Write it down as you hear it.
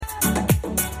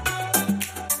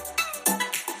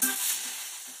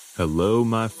Hello,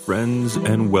 my friends,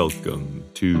 and welcome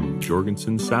to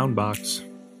Jorgensen Soundbox,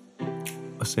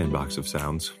 a sandbox of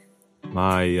sounds.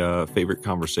 My favorite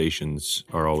conversations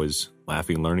are always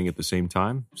laughing and learning at the same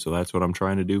time, so that's what I'm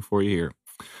trying to do for you here.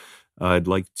 I'd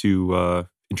like to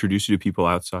introduce you to people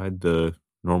outside the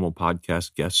normal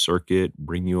podcast guest circuit,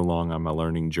 bring you along on my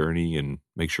learning journey, and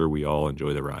make sure we all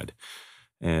enjoy the ride.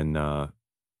 And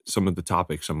some of the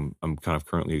topics I'm kind of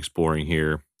currently exploring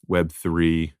here: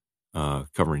 Web3,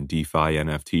 covering DeFi,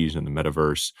 NFTs, and the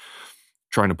metaverse,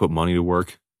 trying to put money to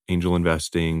work, angel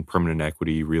investing, permanent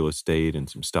equity, real estate, and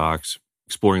some stocks,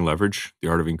 exploring leverage, the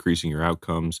art of increasing your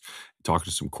outcomes, talking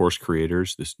to some course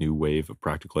creators, this new wave of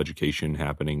practical education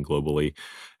happening globally,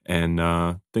 and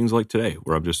things like today,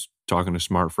 where I'm just talking to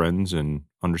smart friends and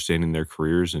understanding their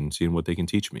careers and seeing what they can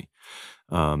teach me.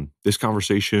 This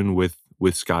conversation with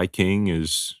Sky King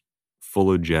is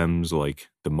full of gems like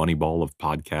the money ball of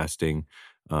podcasting,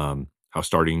 how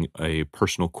starting a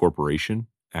personal corporation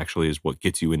actually is what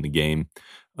gets you in the game,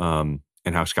 and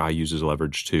how Sky uses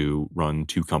leverage to run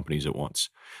two companies at once.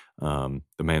 The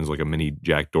man's like a mini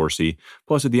Jack Dorsey.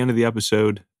 Plus, at the end of the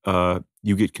episode,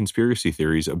 you get conspiracy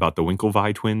theories about the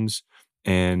Winklevi twins,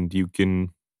 and you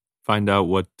can find out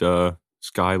what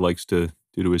Sky likes to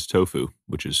do to his tofu,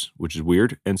 which is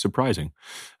weird and surprising.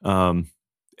 And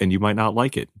you might not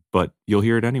like it, but you'll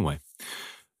hear it anyway.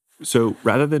 So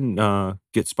rather than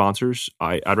get sponsors,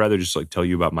 I'd rather just like tell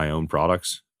you about my own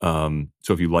products. So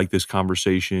if you like this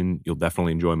conversation, you'll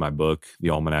definitely enjoy my book, The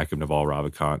Almanac of Naval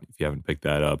Ravikant, if you haven't picked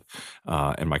that up,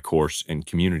 and my course and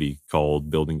community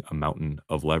called Building a Mountain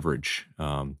of Leverage.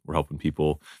 We're helping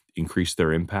people increase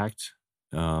their impact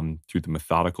through the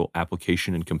methodical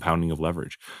application and compounding of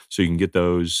leverage. So you can get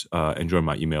those and join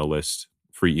my email list,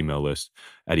 free email list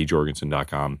at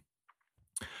ejorgensen.com.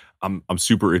 I'm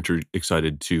super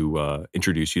excited to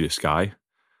introduce you to Sky.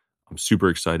 I'm super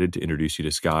excited to introduce you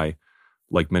to Sky.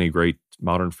 Like many great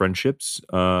modern friendships,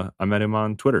 I met him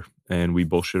on Twitter, and we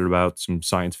bullshitted about some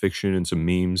science fiction and some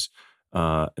memes.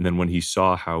 And then when he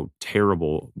saw how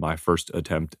terrible my first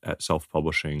attempt at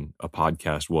self-publishing a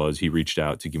podcast was, he reached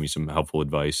out to give me some helpful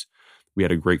advice. We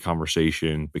had a great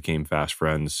conversation, became fast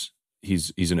friends.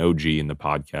 He's an OG in the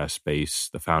podcast space,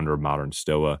 the founder of Modern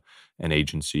Stoa, an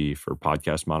agency for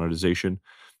podcast monetization.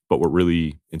 But what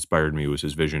really inspired me was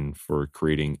his vision for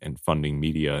creating and funding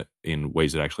media in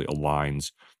ways that actually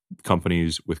aligns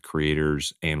companies with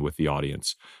creators and with the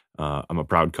audience. I'm a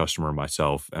proud customer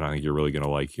myself, and I think you're really going to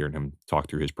like hearing him talk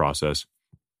through his process.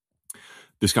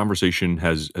 This conversation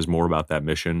has more about that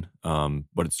mission,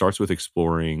 but it starts with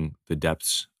exploring the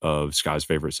depths of Sky's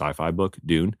favorite sci-fi book,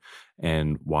 Dune,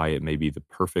 and why it may be the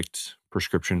perfect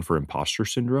prescription for imposter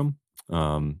syndrome,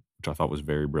 which I thought was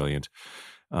very brilliant.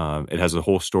 It has a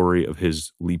whole story of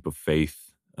his leap of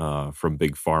faith from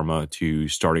big pharma to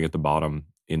starting at the bottom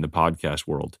in the podcast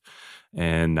world.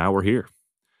 And now we're here.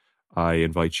 I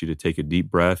invite you to take a deep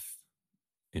breath,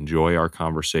 enjoy our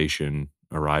conversation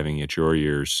arriving at your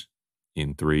ears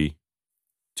in 3,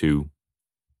 2,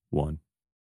 1.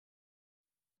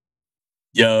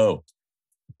 Yo.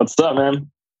 What's up,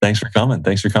 man? Thanks for coming.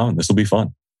 This will be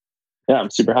fun. Yeah, I'm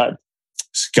super hyped.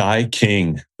 Sky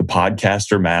King, the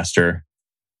podcaster master.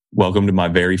 Welcome to my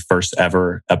very first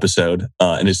ever episode.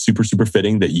 And it's super, super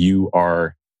fitting that you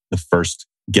are the first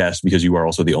guest because you are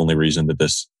also the only reason that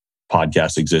this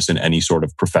podcast exists in any sort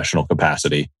of professional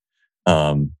capacity.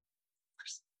 Thank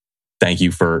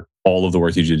you for all of the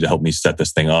work you did to help me set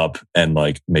this thing up and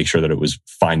like make sure that it was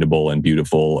findable and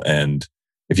beautiful. And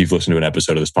if you've listened to an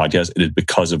episode of this podcast, it is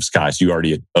because of Sky. So you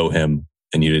already owe him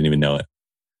and you didn't even know it.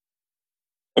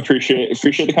 Appreciate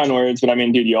the kind words, but I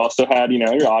mean, dude, you also had,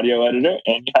 your audio editor,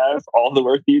 and you have all the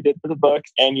work that you did for the book,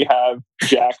 and you have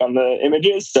Jack on the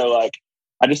images. So like,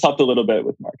 I just helped a little bit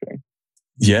with marketing.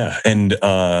 Yeah, and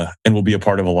we'll be a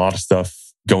part of a lot of stuff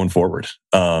going forward.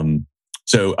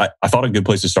 So I thought a good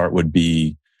place to start would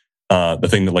be the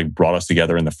thing that like brought us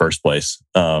together in the first place,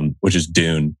 which is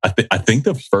Dune. I think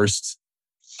the first,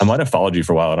 I might have followed you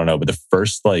for a while, I don't know, but the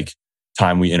first like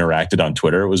time we interacted on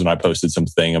Twitter was when I posted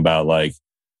something about like,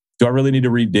 do I really need to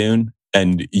read Dune?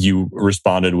 And you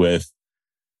responded with,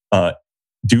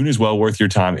 Dune is well worth your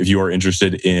time if you are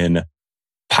interested in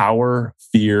power,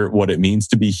 fear, what it means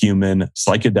to be human,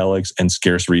 psychedelics, and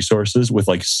scarce resources, with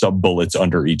like sub bullets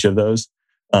under each of those.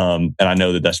 And I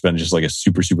know that that's been just like a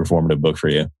super, super formative book for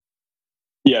you.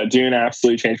 Yeah, Dune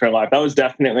absolutely changed my life. That was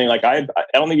definitely like, I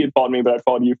don't think you'd followed me, but I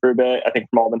followed you for a bit. I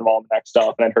think from all the Almanac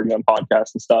stuff, and I'd heard you on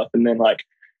podcasts and stuff. And then like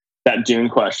that Dune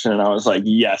question, and I was like,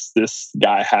 yes, this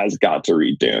guy has got to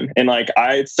read Dune. And like,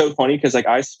 it's so funny because like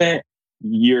I spent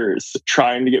years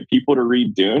trying to get people to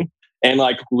read Dune. and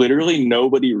like literally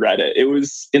nobody read it. It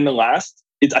was in the last,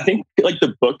 I think like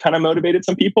the book kind of motivated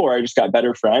some people, or I just got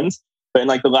better friends. But in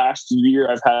like the last year,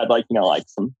 I've had like, like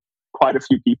quite a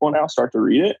few people now start to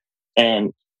read it.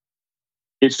 And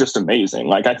it's just amazing.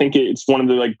 Like, I think it's one of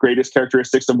the like greatest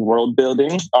characteristics of world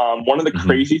building. One of the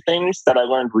crazy things that I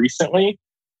learned recently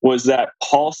was that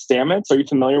Paul Stamets, are you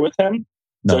familiar with him?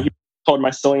 No. So he's called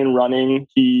Mycelium Running.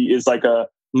 He is like a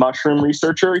mushroom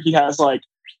researcher. He has like,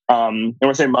 and when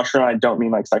I say mushroom, I don't mean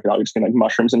like psychedelics, I mean like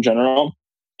mushrooms in general.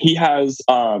 He has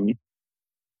a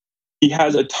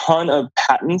ton of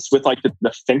patents with like the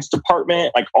defense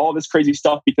department, like all this crazy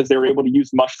stuff, because they were able to use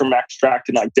mushroom extract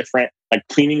and like different, like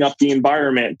cleaning up the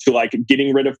environment to like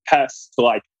getting rid of pests to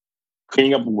like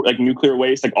cleaning up like nuclear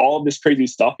waste, like all of this crazy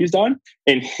stuff he's done.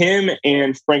 And him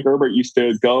and Frank Herbert used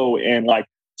to go and like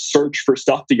search for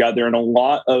stuff together. And a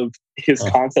lot of his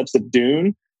concepts of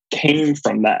Dune came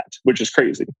from that, which is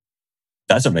crazy.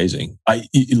 That's amazing.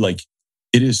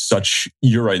 It is such,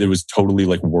 you're right. It was totally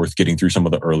like worth getting through some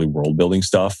of the early world building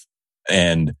stuff.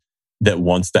 And that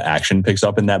once the action picks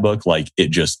up in that book, like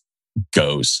it just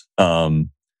goes. And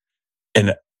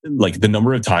like the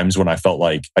number of times when I felt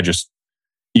like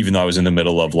even though I was in the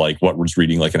middle of like what was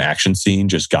reading like an action scene,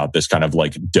 just got this kind of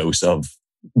like dose of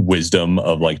wisdom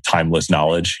of like timeless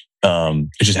knowledge. It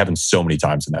just happens so many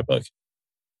times in that book.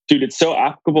 Dude, it's so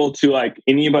applicable to like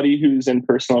anybody who's in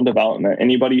personal development,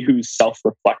 anybody who's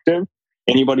self-reflective,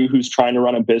 anybody who's trying to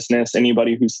run a business,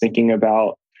 anybody who's thinking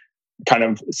about kind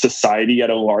of society at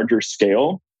a larger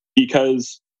scale,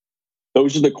 because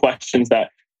those are the questions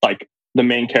that like the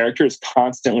main character is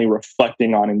constantly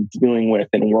reflecting on and dealing with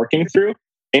and working through.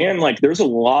 And like, there's a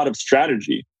lot of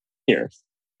strategy here.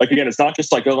 Like, again, it's not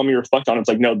just like, oh, let me reflect on it. It's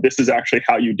like, no, this is actually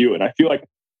how you do it. And I feel like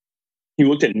he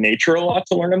looked at nature a lot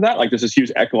to learn of that. Like, there's this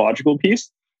huge ecological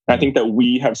piece. And I think that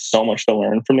we have so much to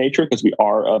learn from nature because we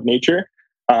are of nature.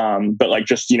 But like,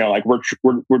 just, like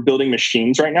we're building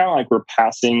machines right now. Like, we're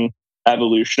passing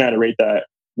evolution at a rate that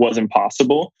was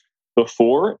impossible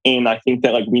before. And I think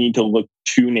that like we need to look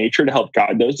to nature to help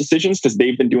guide those decisions, because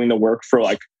they've been doing the work for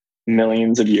like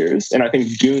millions of years. And I think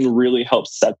Dune really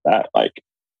helps set that, like,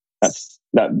 that's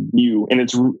that view. And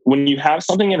it's when you have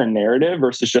something in a narrative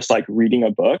versus just like reading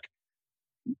a book,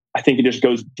 I think it just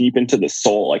goes deep into the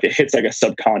soul. Like, it hits like a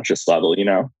subconscious level,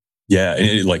 Yeah, and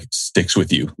it like sticks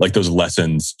with you. Like those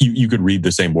lessons, you could read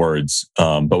the same words,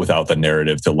 but without the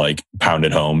narrative to like pound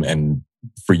it home and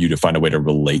for you to find a way to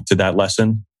relate to that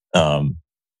lesson.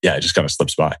 It just kind of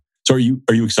slips by. So are you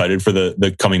excited for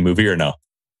the coming movie or no?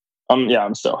 Yeah,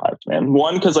 I'm so hyped, man.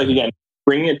 One, because like, again,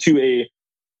 bringing it to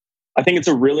I think it's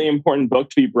a really important book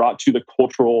to be brought to the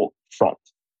cultural front.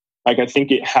 Like, I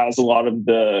think it has a lot of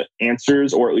the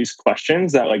answers, or at least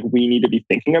questions that like we need to be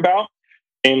thinking about.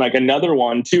 And like another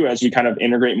one too, as we kind of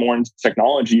integrate more into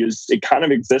technology, is it kind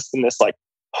of exists in this like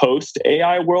post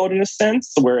AI world in a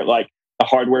sense, where like the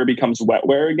hardware becomes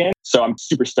wetware again. So I'm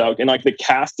super stoked. And like the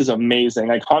cast is amazing.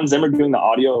 Like Hans Zimmer doing the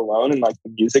audio alone and like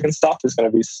the music and stuff is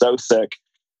going to be so sick.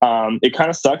 It kind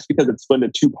of sucks because it's split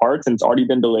into 2 parts and it's already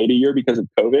been delayed a year because of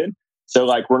COVID. So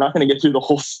like, we're not going to get through the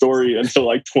whole story until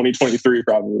like 2023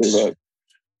 probably. But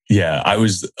yeah, I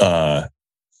was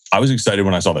excited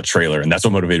when I saw the trailer, and that's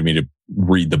what motivated me to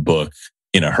read the book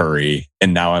in a hurry.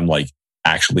 And now I'm like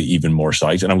actually even more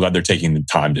psyched, and I'm glad they're taking the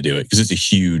time to do it, because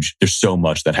there's so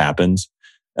much that happens.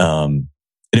 And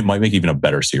it might make even a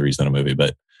better series than a movie,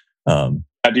 but yeah,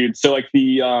 dude. So like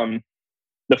the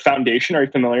Foundation, are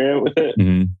you familiar with it?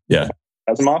 Mm-hmm. Yeah.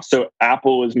 Asimov. So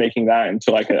Apple is making that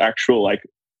into like an actual like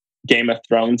Game of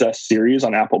Thrones-esque series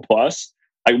on Apple Plus.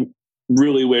 I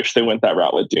really wish they went that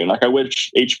route with Dune. Like, I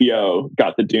wish HBO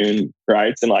got the Dune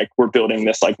rights and like we're building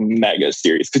this like mega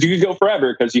series, because you could go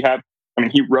forever, because he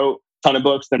wrote a ton of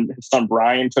books, then his son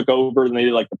Brian took over and they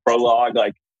did like the prologue.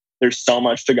 Like, there's so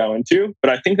much to go into,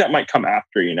 but I think that might come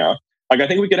after, like I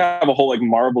think we could have a whole like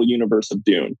Marvel universe of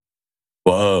Dune.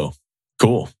 Whoa,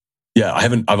 cool. Yeah,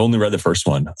 I've only read the first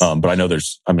one, but I know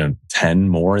there's 10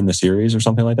 more in the series or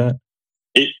something like that.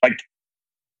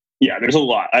 There's a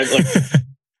lot.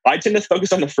 I tend to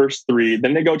focus on the first 3.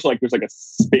 Then they go to like, there's like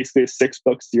basically a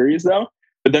 6-book series though.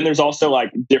 But then there's also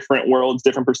like different worlds,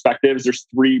 different perspectives. There's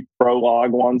 3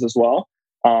 prologue ones as well,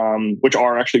 which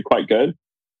are actually quite good.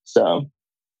 So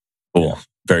cool. Yeah.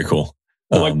 Very cool.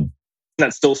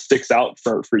 That still sticks out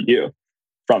for you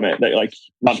from it. That, like,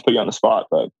 not to put you on the spot,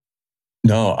 but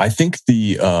no, I think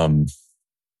the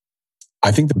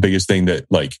biggest thing that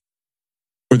like,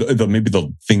 or maybe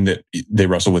the thing that they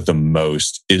wrestle with the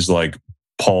most is like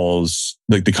Paul's,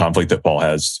 like the conflict that Paul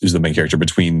has is the main character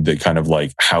between the kind of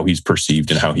like how he's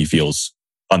perceived and how he feels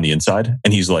on the inside.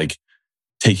 And he's like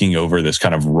taking over this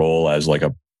kind of role as like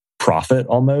a prophet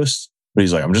almost. But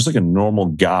he's like, I'm just like a normal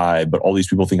guy, but all these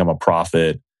people think I'm a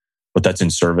prophet, but that's in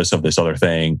service of this other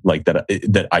thing, like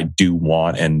that I do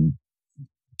want and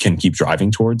can keep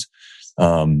driving towards.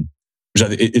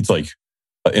 It's like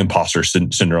imposter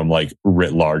syndrome, like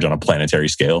writ large on a planetary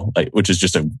scale, like, which is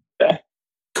just a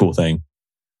cool thing.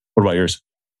 What about yours?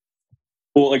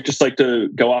 Well, like just like to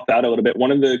go off that a little bit,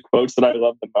 one of the quotes that I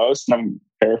love the most, and I'm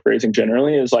paraphrasing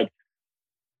generally, is like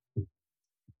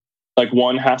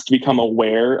one has to become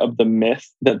aware of the myth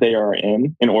that they are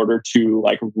in order to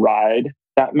like ride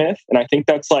that myth. And I think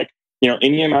that's like,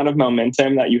 any amount of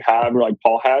momentum that you have, or like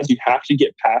Paul has, you have to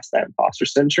get past that imposter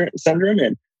syndrome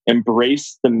and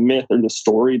embrace the myth or the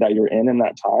story that you're in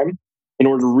that time in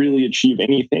order to really achieve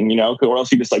anything, or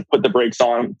else you just like put the brakes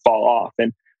on and fall off.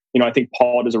 And, I think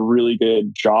Paul does a really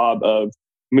good job of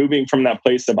moving from that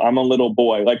place of I'm a little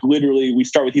boy. Like literally we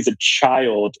start with he's a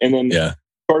child, and then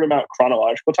short amount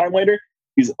chronological time later,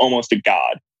 he's almost a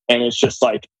god. And it's just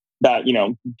like that,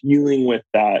 dealing with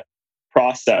that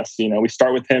process. We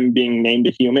start with him being named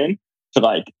a human to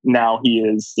like now he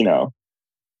is,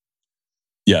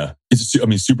 Yeah. It's,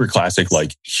 super classic,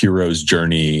 like hero's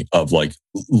journey of like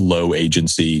low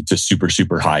agency to super,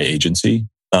 super high agency.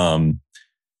 And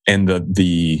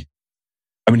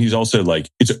he's also like,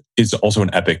 it's also an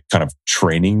epic kind of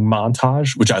training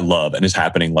montage, which I love and is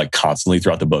happening like constantly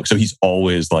throughout the book. So he's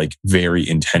always like very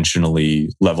intentionally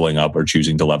leveling up or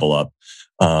choosing to level up.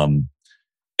 And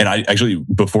I actually,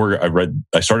 before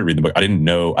I started reading the book, I didn't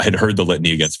know, I had heard the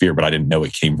litany against fear, but I didn't know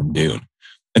it came from Dune.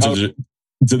 And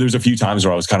so there's a few times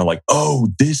where I was kind of like, oh,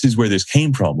 this is where this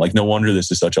came from. Like, no wonder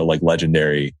this is such a like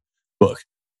legendary book.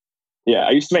 Yeah,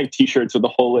 I used to make t-shirts with the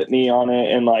whole litany on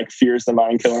it and like fears the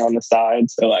mind killer on the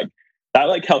side. So like that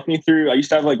like helped me through. I used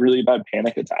to have like really bad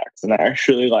panic attacks, and that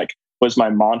actually like was my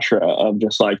mantra of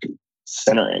just like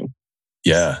centering.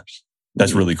 Yeah,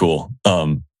 that's really cool.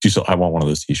 Do you still? I want one of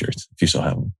those t-shirts if you still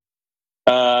have them.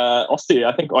 I'll see.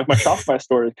 I think like my Shopify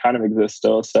store kind of exists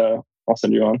still, so I'll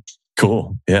send you one.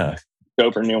 Cool. Yeah.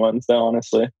 Go for new ones though,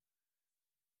 honestly.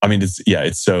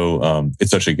 It's so it's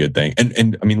such a good thing.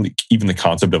 And I mean, like, even the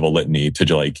concept of a litany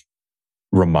to like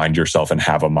remind yourself and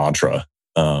have a mantra,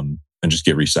 and just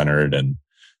get recentered. And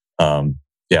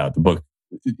the book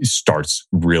starts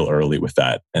real early with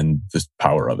that and the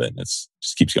power of it. And it's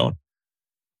just keeps going.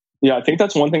 Yeah, I think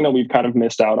that's one thing that we've kind of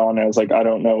missed out on as like, I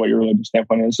don't know what your religious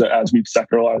standpoint is, as we've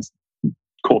secularized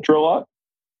culture a lot,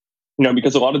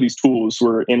 because a lot of these tools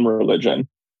were in religion.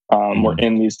 Were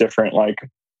in these different like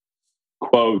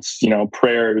quotes,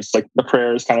 prayers, like the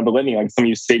prayer is kind of a litany, like something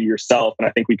you say to yourself. And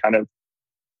I think we kind of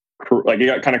it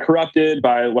got kind of corrupted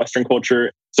by Western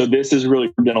culture. So this is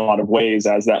really in a lot of ways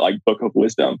as that like book of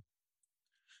wisdom.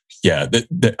 Yeah.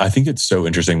 I think it's so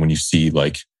interesting when you see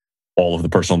like all of the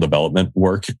personal development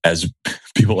work as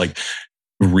people like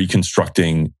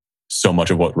reconstructing so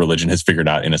much of what religion has figured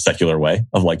out in a secular way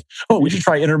of like, oh, we should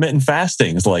try intermittent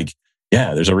fasting. It's like,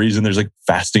 yeah, there's a reason there's like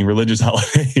fasting religious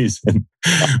holidays, and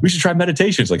we should try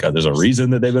meditation. It's like, oh, there's a reason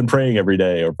that they've been praying every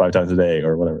day or 5 times a day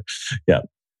or whatever. Yeah.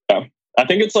 I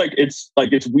think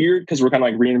it's weird because we're kind of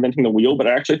like reinventing the wheel, but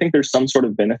I actually think there's some sort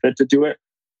of benefit to do it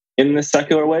in this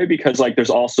secular way, because like there's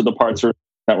also the parts that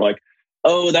were like,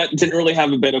 oh, that didn't really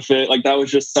have a benefit. Like that was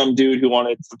just some dude who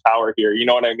wanted some power here. You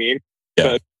know what I mean?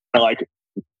 Yeah. But like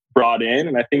brought in,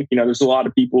 and I think there's a lot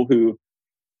of people who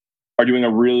are doing a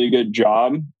really good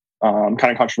job.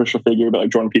 Kind of controversial figure, but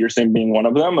like Jordan Peterson being one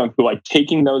of them, who like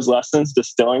taking those lessons,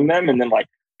 distilling them, and then like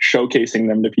showcasing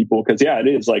them to people. Because it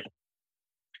is like,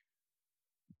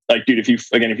 dude, if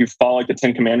you follow like the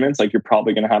 10 Commandments, like you're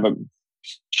probably going to have a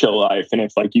chill life, and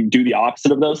if like you do the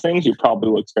opposite of those things, you probably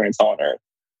will experience hell on earth.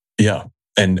 Yeah,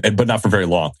 and but not for very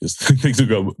long, because things will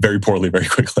go very poorly very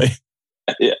quickly.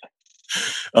 Yeah.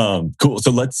 Cool. So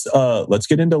let's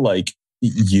get into like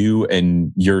you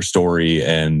and your story.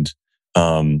 And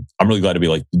I'm really glad to be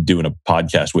like doing a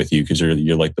podcast with you, because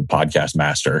you're like the podcast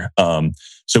master.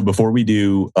 So before we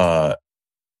do, I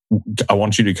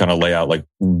want you to kind of lay out like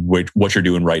what you're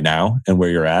doing right now and where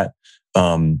you're at,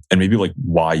 and maybe like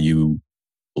why you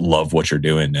love what you're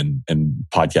doing and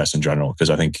podcasts in general, because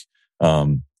I think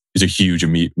it's a huge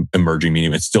emerging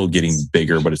medium. It's still getting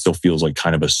bigger, but it still feels like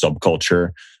kind of a subculture.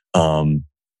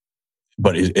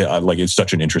 But it's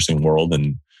such an interesting world,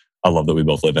 and I love that we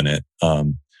both live in it.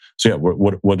 So yeah,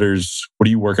 what are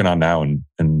you working on now,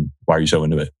 and why are you so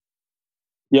into it?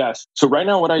 Yes. So right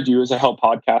now what I do is I help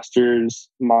podcasters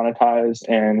monetize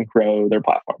and grow their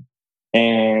platform.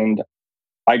 And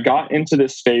I got into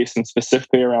this space, and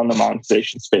specifically around the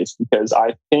monetization space, because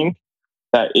I think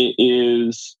that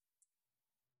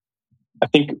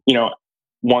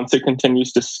once it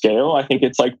continues to scale, I think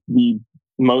it's like the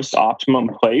most optimum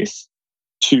place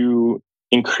to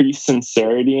increase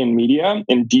sincerity in media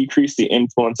and decrease the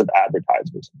influence of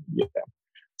advertisers in media.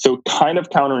 So kind of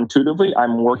counterintuitively,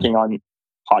 I'm working on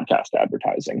podcast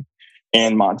advertising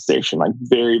and monetization, like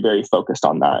very, very focused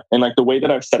on that. And like the way that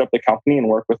I've set up the company and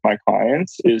work with my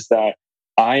clients is that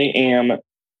I am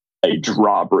a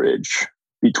drawbridge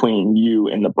between you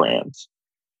and the brands.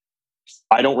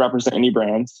 I don't represent any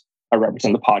brands. I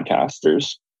represent the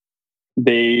podcasters.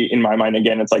 They, in my mind,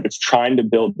 again, it's trying to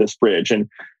build this bridge. And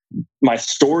my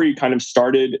story kind of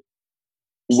started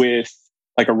with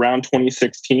like around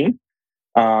 2016.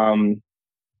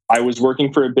 I was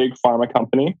working for a big pharma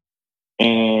company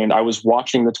and I was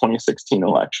watching the 2016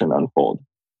 election unfold.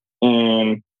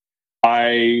 And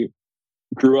I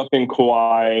grew up in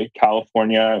Kauai,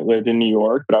 California, lived in New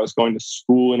York, but I was going to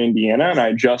school in Indiana and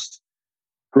I just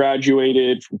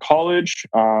graduated from college.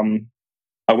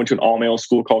 I went to an all-male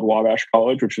school called Wabash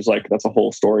College, which is like, that's a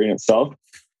whole story in itself.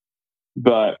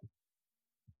 But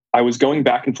I was going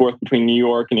back and forth between New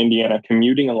York and Indiana,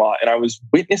 commuting a lot. And I was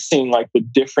witnessing like the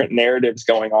different narratives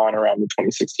going on around the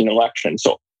 2016 election.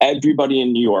 So everybody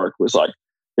in New York was like,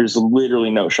 there's literally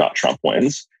no shot Trump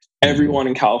wins. Everyone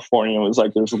in California was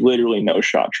like, there's literally no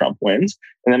shot Trump wins.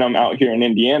 And then I'm out here in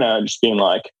Indiana just being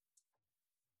like,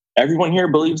 everyone here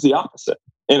believes the opposite.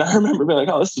 And I remember being like,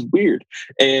 oh, this is weird.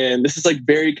 And this is like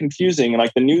very confusing. And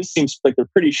like the news seems like they're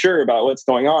pretty sure about what's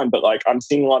going on, but like I'm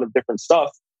seeing a lot of different stuff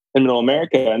in Middle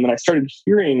America. And then I started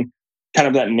hearing kind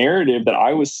of that narrative that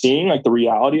I was seeing, like the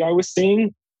reality I was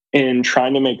seeing and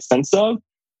trying to make sense of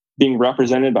being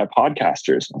represented by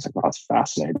podcasters. And I was like, wow, that's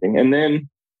fascinating. And then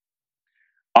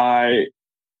I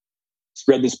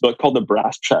read this book called The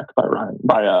Brass Check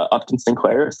by Upton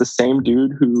Sinclair. It's the same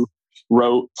dude who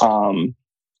wrote The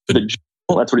Journal.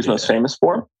 That's what he's most famous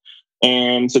for.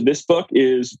 And so this book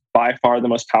is by far the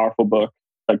most powerful book,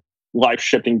 like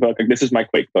life-shifting book. Like this is my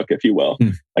Quake book, if you will.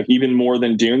 Like even more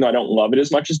than Dune, though I don't love it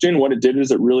as much as Dune. What it did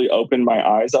is it really opened my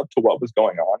eyes up to what was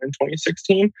going on in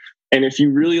 2016. And if you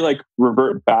really like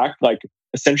revert back, like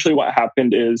essentially what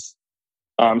happened is,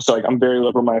 so like I'm very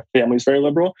liberal, my family's very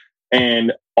liberal,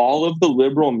 and all of the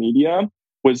liberal media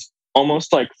was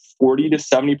almost like 40 to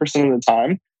 70% of the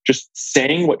time just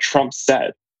saying what Trump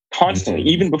said constantly,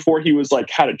 even before he was like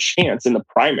had a chance in the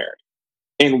primary.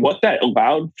 And what that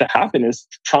allowed to happen is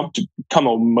Trump to become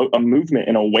a movement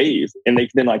and a wave. And they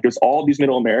then like there's all these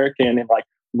Middle American and like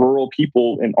rural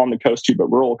people and on the coast too, but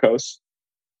rural coast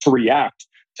to react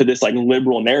to this like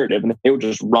liberal narrative, and they would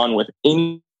just run with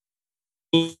anything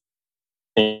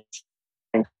and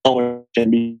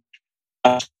be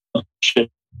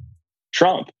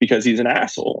Trump because he's an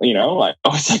asshole, you know, like it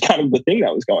was like kind of the thing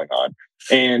that was going on.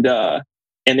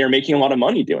 And they're making a lot of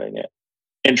money doing it.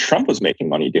 And Trump was making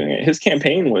money doing it. His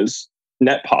campaign was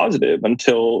net positive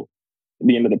until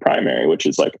the end of the primary, which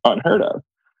is like unheard of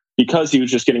because he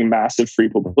was just getting massive free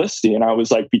publicity. And I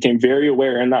was like, became very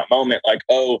aware in that moment, like,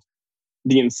 oh,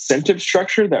 the incentive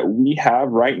structure that we have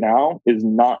right now is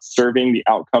not serving the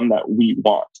outcome that we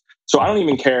want. So I don't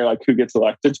even care like who gets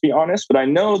elected, to be honest, but I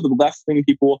know the left-wing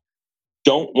people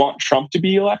don't want Trump to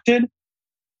be elected.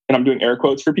 And I'm doing air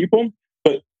quotes for people,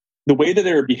 but the way that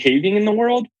they were behaving in the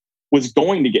world was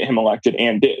going to get him elected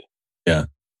and did. Yeah.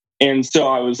 And so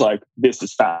I was like, this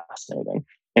is fascinating.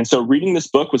 And so reading this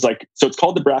book was like, so it's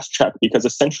called The Brass Check because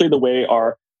essentially the way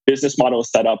our business model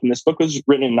is set up, and this book was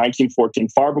written in 1914,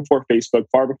 far before Facebook,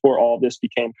 far before all of this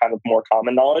became kind of more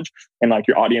common knowledge. And like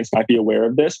your audience might be aware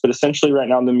of this, but essentially right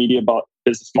now the media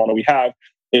business model we have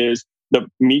is the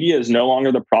media is no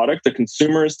longer the product. The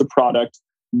consumer is the product.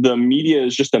 The media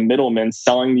is just a middleman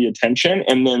selling the attention.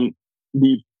 And then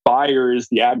the buyer is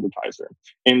the advertiser.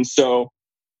 And so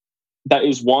that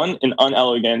is an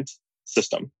unelegant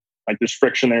system. Like there's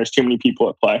friction, there's too many people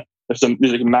at play. There's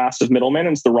like a massive middleman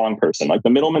and it's the wrong person. Like the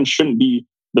middleman shouldn't be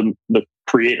the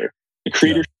creator. The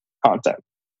creator content.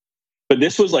 But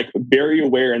this was like very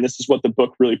aware, and this is what the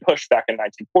book really pushed back in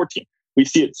 1914. We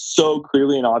see it so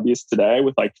clearly and obvious today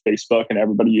with like Facebook and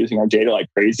everybody using our data like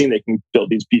crazy, and they can build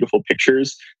these beautiful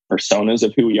pictures, personas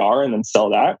of who we are, and then sell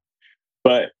that.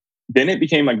 But then it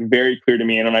became like very clear to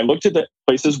me. And when I looked at the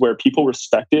places where people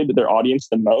respected their audience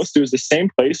the most, it was the same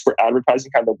place where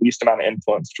advertising had the least amount of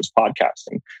influence, which was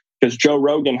podcasting. Because Joe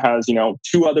Rogan has,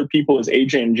 two other people as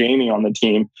AJ and Jamie on the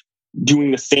team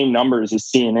doing the same numbers as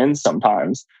CNN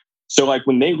sometimes. So like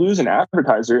when they lose an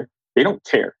advertiser, they don't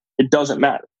care. It doesn't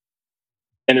matter.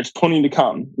 And it's plenty to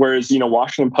come. Whereas,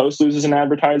 Washington Post loses an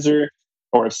advertiser,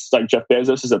 or if like Jeff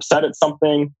Bezos is upset at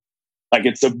something, like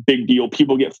it's a big deal.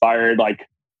 People get fired, like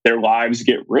their lives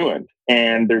get ruined,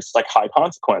 and there's like high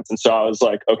consequence. And so I was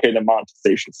like, okay, the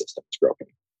monetization system is broken.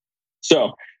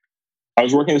 So I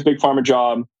was working this big pharma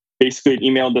job. Basically, I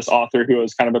emailed this author who I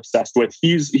was kind of obsessed with.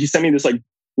 He sent me this like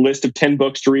list of 10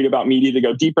 books to read about media to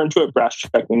go deeper into it. Brass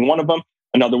Check being one of them.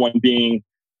 Another one being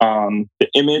The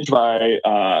Image by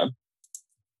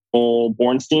Joel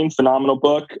Bornstein, phenomenal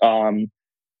book.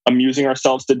 Amusing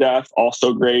Ourselves to Death,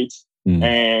 also great.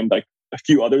 And like a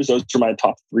few others. Those are my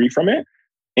top 3 from it.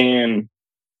 And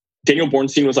Daniel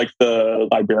Bornstein was like the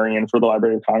librarian for the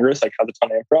Library of Congress, like has a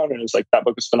ton of info, and it was like that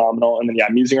book was phenomenal. And then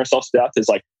Amusing Ourselves to Death is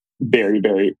like very,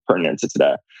 very pertinent to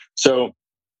today. So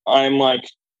I'm like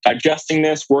digesting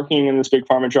this, working in this big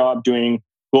pharma job, doing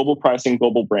global pricing,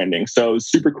 global branding. So it was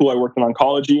super cool. I worked in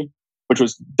oncology, which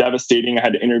was devastating. I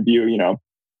had to interview,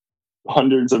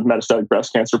 hundreds of metastatic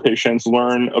breast cancer patients,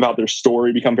 learn about their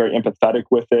story, become very empathetic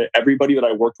with it. Everybody that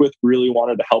I worked with really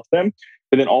wanted to help them,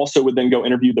 but then also would then go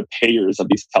interview the payers of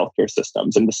these healthcare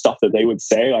systems, and the stuff that they would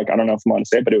say, like, I don't know if I want to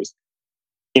say it, but it was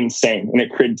insane. And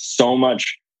it created so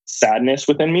much sadness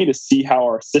within me to see how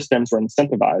our systems were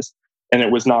incentivized, and it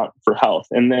was not for health.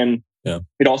 And then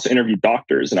it also interviewed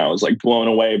doctors, and I was like blown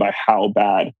away by how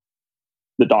bad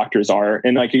the doctors are.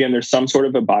 And like, again, there's some sort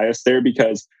of a bias there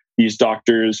because these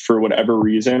doctors, for whatever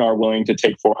reason, are willing to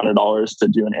take $400 to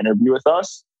do an interview with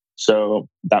us. So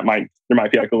there might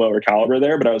be like a lower caliber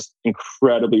there, but I was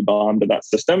incredibly bummed at that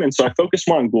system. And so I focused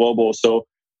more on global. So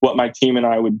what my team and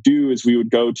I would do is we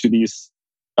would go to these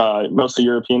mostly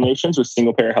European nations with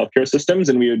single payer healthcare systems,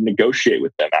 and we would negotiate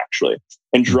with them actually.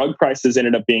 And drug prices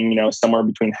ended up being, somewhere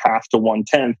between half to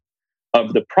 1/10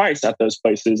 of the price at those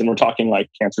places. And we're talking like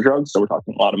cancer drugs. So we're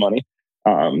talking a lot of money.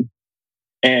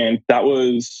 And that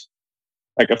was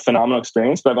like a phenomenal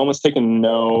experience, but I've almost taken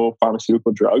no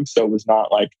pharmaceutical drugs. So it was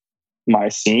not like my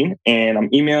scene. And I'm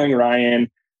emailing Ryan.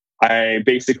 I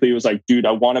basically was like, dude,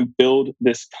 I want to build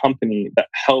this company that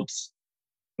helps.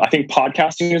 I think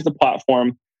podcasting is the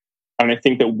platform. And I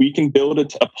think that we can build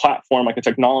a platform, like a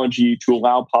technology, to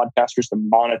allow podcasters to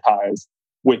monetize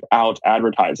without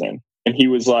advertising. And he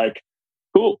was like,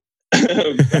 cool.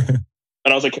 And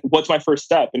I was like, what's my first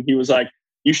step? And he was like,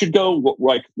 you should go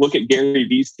like look at Gary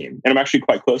Vee's team. And I'm actually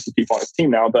quite close to people on his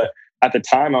team now. But at the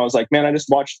time I was like, man, I just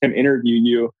watched him interview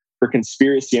you for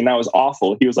Conspiracy, and that was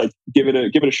awful. He was like, give it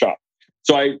a shot.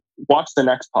 So I watched the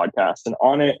next podcast, and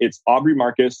on it, it's Aubrey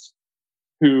Marcus,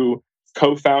 who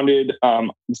co-founded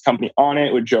this company On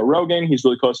It with Joe Rogan. He's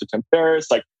really close to Tim Ferriss,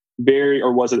 I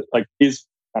don't want to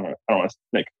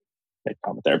make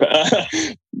comment there, but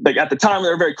like at the time they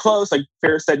were very close. Like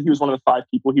Ferriss said, he was one of the 5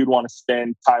 people he would want to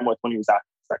spend time with when he was asked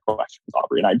that question with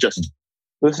Aubrey. And I just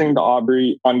listening to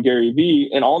Aubrey on Gary Vee,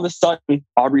 and all of a sudden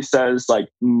Aubrey says, like,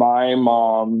 my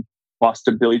mom lost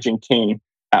to Billie Jean King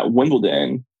at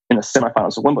Wimbledon in the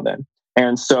semifinals of Wimbledon.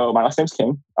 And so my last name's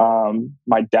King.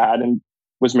 My dad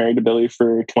was married to Billie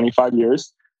for 25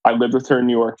 years. I lived with her in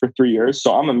New York for 3 years.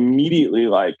 So I'm immediately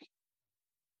like,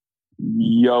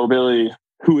 yo, Billie,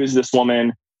 who is this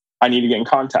woman? I need to get in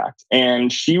contact.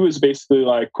 And she was basically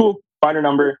like, cool, find her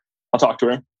number. I'll talk to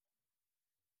her.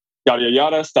 Yada, yada,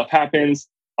 yada. Stuff happens.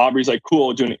 Aubrey's like,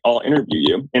 cool, I'll interview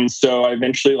you. And so I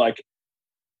eventually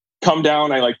come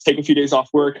down. I take a few days off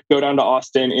work, go down to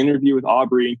Austin, interview with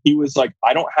Aubrey. And he was like,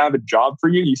 I don't have a job for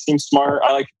you. You seem smart.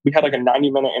 We had a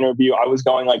 90-minute interview. I was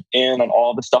going in on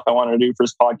all the stuff I wanted to do for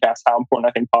his podcast, how important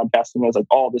I think podcasting is,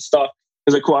 all this stuff.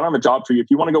 He's like, cool, I don't have a job for you. If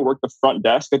you want to go work the front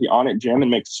desk at the On It gym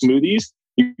and make smoothies,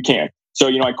 you can. So,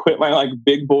 I quit my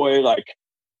big boy,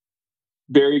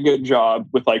 very good job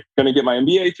with going to get my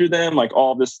MBA through them,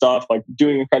 all this stuff,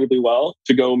 doing incredibly well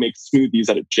to go make smoothies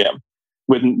at a gym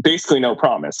with basically no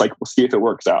promise. We'll see if it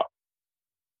works out.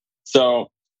 So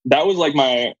that was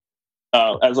my,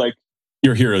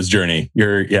 your hero's journey.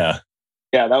 Yeah,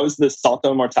 that was the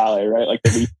salto mortale, right?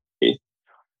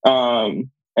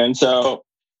 And so,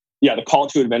 the call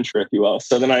to adventure, if you will.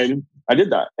 So then I did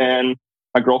that. And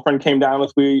my girlfriend came down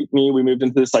with me. We moved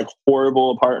into this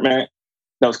horrible apartment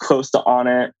that was close to On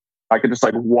It. I could just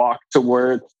walk to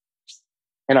work,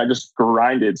 and I just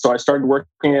grinded. So I started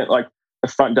working at the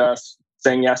front desk,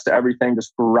 saying yes to everything,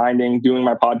 just grinding, doing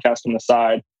my podcast on the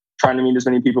side, trying to meet as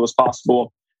many people as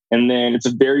possible. And then it's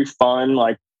a very fun,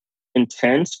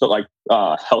 intense, but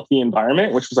healthy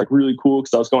environment, which was really cool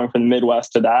because I was going from the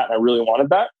Midwest to that, and I really wanted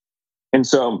that. And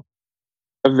so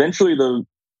eventually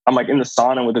I'm in the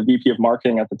sauna with the VP of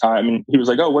marketing at the time. And he was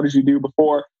like, oh, what did you do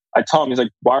before? I tell him, he's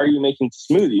like, why are you making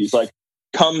smoothies?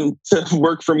 Come to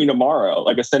work for me tomorrow,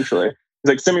 essentially. He's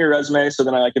like, send me your resume. So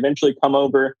then I eventually come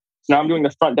over. So now I'm doing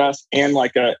the front desk and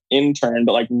a intern,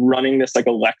 but running this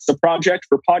Alexa project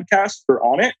for podcasts for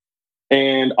On It.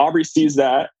 And Aubrey sees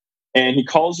that, and he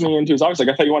calls me into his office. I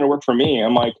thought you want to work for me.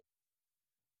 I'm like,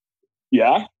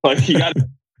 yeah, you got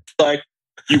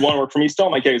you want to work for me still?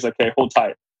 I'm like, yeah. He's like, okay, hold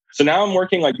tight. So now I'm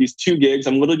working like these 2 gigs.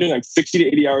 I'm literally doing like 60 to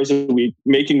 80 hours a week,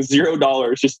 making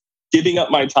 $0, just giving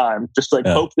up my time, just to like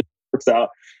hope this works out.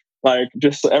 Like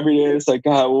just every day, it's like,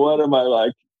 God, what am I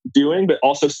like doing? But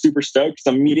also super stoked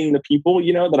because I'm meeting the people,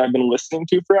 you know, that I've been listening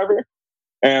to forever.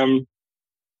 And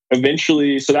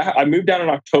eventually, so that I moved down in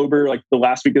October, like the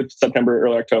last week of September,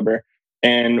 early October.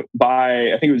 And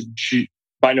by, I think it was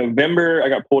by November, I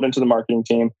got pulled into the marketing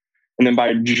team. And then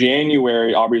by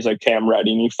January, Aubrey's like, okay, I'm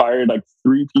ready. And he fired like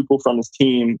 3 people from his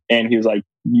team. And he was like,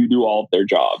 you do all of their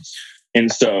jobs.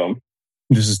 And so...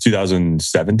 This is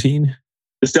 2017?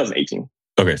 This is 2018.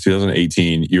 Okay,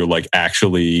 2018. You're like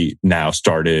actually now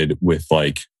started with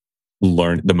like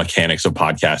learn the mechanics of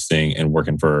podcasting and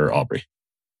working for Aubrey.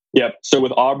 Yep. So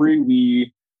with Aubrey,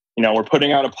 we're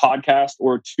putting out a podcast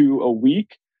or 2 a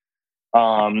week.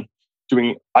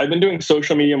 I've been doing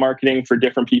social media marketing for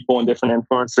different people and different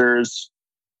influencers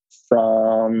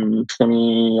from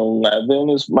 2011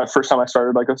 is my first time I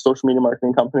started like a social media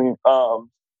marketing company.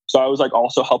 So I was like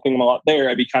also helping him a lot there.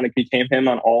 I kind of became him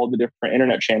on all the different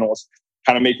internet channels,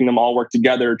 kind of making them all work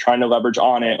together, trying to leverage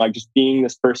on it, like just being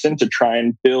this person to try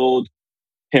and build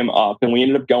him up. And we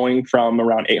ended up going from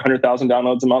around 800,000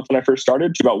 downloads a month when I first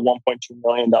started to about 1.2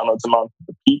 million downloads a month at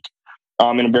the peak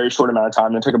in a very short amount of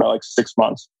time. It took about like 6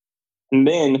 months. And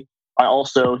then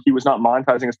he was not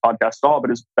monetizing his podcast at all, but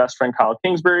his best friend, Kyle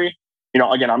Kingsbury,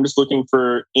 again, I'm just looking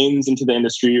for ins into the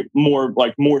industry, more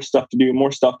stuff to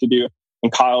do.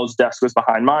 And Kyle's desk was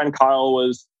behind mine. Kyle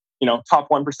was, top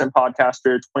 1%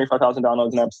 podcaster, 25,000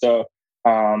 downloads an episode.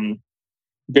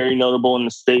 Very notable in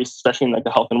the space, especially in like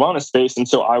the health and wellness space. And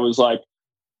so I was like,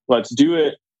 let's do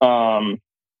it.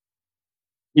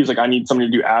 He was like, I need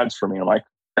somebody to do ads for me. I'm like,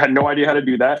 I had no idea how to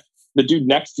do that. The dude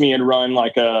next to me had run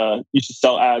used to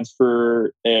sell ads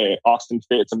for a Austin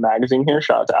Fit. It's a magazine here.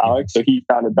 Shout out to Alex. So he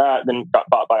founded that, then got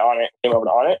bought by Onnit, came over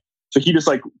to Onnit. So he just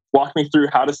like walked me through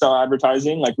how to sell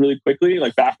advertising like really quickly,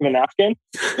 like back in the napkin.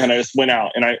 And I just went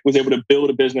out and I was able to build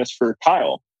a business for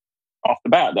Kyle off the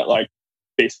bat that like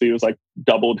basically was like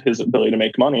doubled his ability to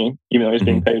make money, even though he's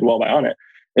being paid well by Onnit.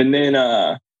 And then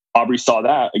Aubrey saw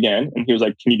that again and he was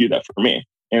like, can you do that for me?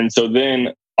 And so then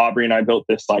Aubrey and I built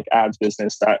this like ads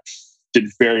business that did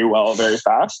very well, very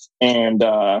fast. And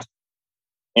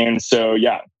so,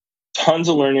 yeah, tons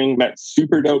of learning, met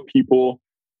super dope people,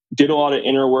 did a lot of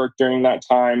inner work during that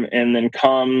time. And then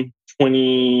come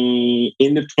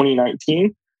end of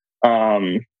 2019,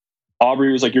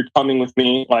 Aubrey was like, you're coming with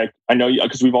me. Like, I know you,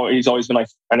 because he's always been like,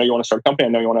 I know you want to start a company. I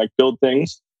know you want to like build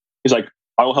things. He's like,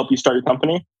 I will help you start your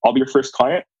company. I'll be your first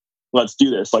client. Let's do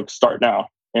this. Like, start now.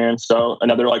 And so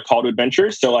another like call to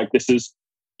adventure. So like, this is,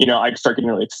 I start getting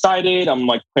really excited. I'm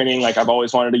like planning, like I've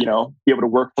always wanted to, be able to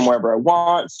work from wherever I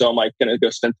want. So I'm like going to go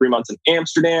spend 3 months in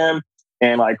Amsterdam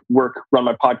and like run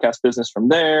my podcast business from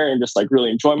there and just like really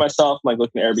enjoy myself. I'm like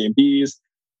looking at Airbnbs.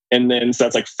 And then, so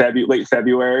that's like late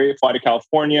February, fly to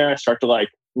California. I start to like,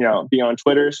 be on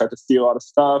Twitter, start to see a lot of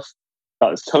stuff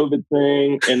about this COVID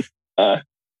thing. And,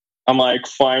 I'm like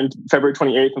flying February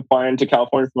 28th. I'm flying to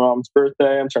California for my mom's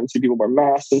birthday. I'm starting to see people wear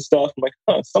masks and stuff. I'm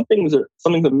like,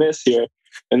 something's amiss here.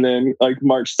 And then like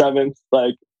March 7th,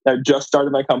 like I just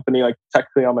started my company, like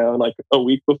technically on my own, like a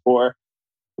week before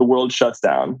the world shuts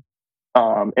down.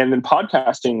 And then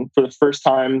podcasting for the first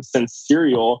time since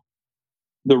Serial,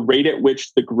 the rate at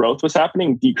which the growth was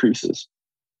happening decreases.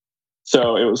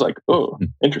 So it was like,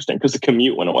 interesting, because the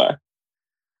commute went away.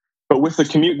 But with the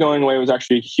commute going away, it was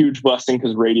actually a huge blessing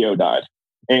because radio died.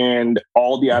 And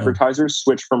all the advertisers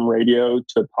switched from radio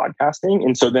to podcasting.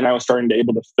 And so then I was starting to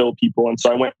able to fill people. And so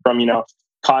I went from,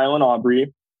 Kyle and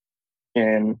Aubrey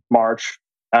in March,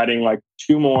 adding like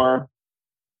 2 more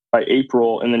by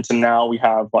April. And then to now we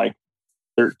have like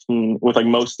 13, with like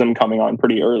most of them coming on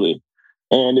pretty early.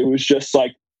 And it was just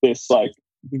like this like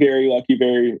very lucky,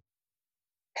 very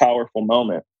powerful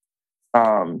moment.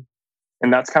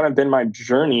 And that's kind of been my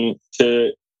journey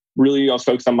to really, I was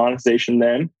focused on monetization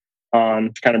then,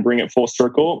 to kind of bring it full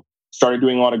circle. Started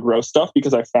doing a lot of growth stuff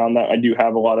because I found that I do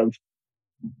have a lot of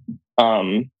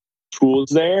tools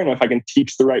there. And if I can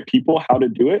teach the right people how to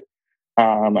do it,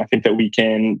 I think that we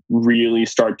can really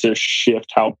start to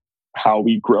shift how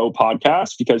we grow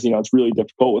podcasts because, it's really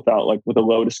difficult with a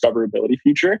low discoverability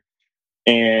feature.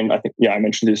 And I think, I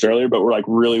mentioned this earlier, but we're like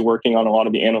really working on a lot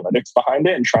of the analytics behind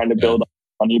it and trying to build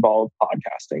Moneyball of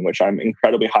podcasting, which I'm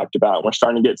incredibly hyped about. We're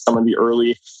starting to get some of the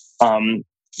early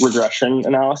regression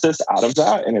analysis out of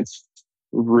that. And it's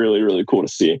really, really cool to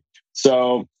see.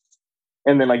 So,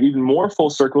 and then like even more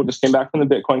full circle, just came back from the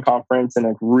Bitcoin conference and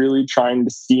like really trying to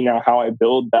see now how I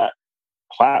build that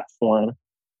platform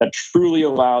that truly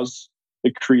allows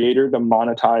the creator to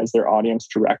monetize their audience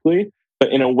directly,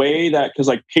 but in a way that, because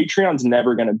like Patreon's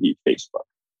never going to beat Facebook.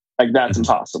 Like that's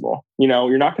impossible. You know,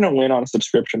 you're not going to win on a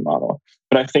subscription model.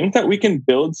 But I think that we can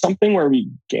build something where we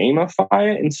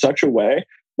gamify it in such a way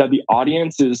that the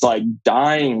audience is like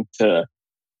dying to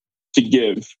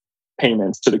give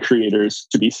payments to the creators,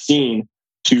 to be seen,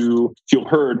 to feel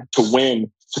heard, to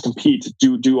win, to compete,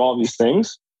 to do all these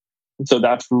things. And so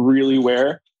that's really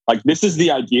where, like, this is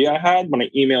the idea I had when I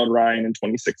emailed Ryan in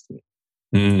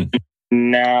 2016.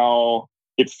 Now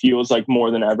it feels like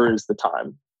more than ever is the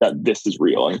time that this is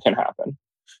real and can happen.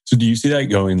 So do you see that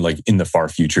going like in the far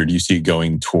future? Do you see it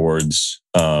going towards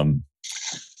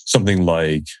something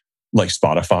like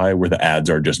Spotify, where the ads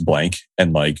are just blank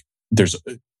and like there's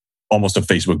almost a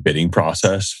Facebook bidding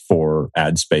process for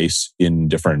ad space in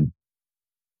different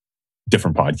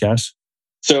podcasts?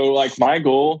 So like my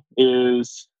goal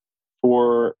is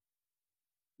for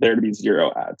there to be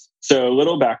 0 ads. So a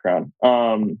little background.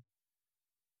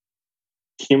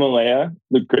 Himalaya,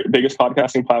 the biggest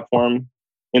podcasting platform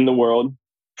in the world,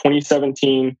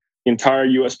 2017, the entire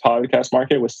US podcast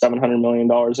market was $700 million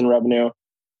in revenue.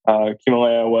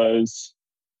 Himalaya was,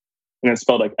 and it's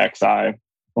spelled like XI,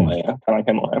 Himalaya, kind of like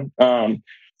Himalaya.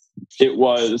 It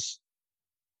was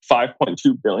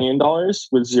 $5.2 billion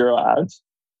with 0 ads.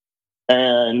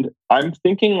 And I'm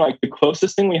thinking like the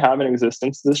closest thing we have in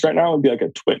existence to this right now would be like a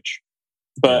Twitch.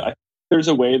 But I think there's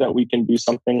a way that we can do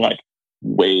something like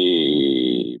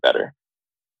way better.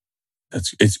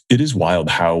 It is wild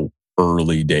how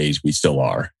early days we still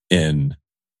are in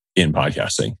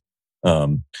podcasting.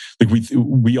 Like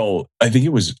we all, I think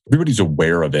everybody's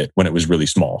aware of it when it was really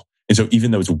small. And so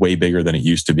even though it's way bigger than it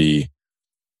used to be,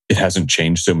 it hasn't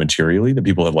changed so materially that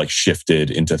people have like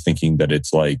shifted into thinking that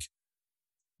it's like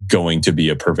going to be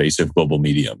a pervasive global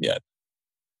medium yet.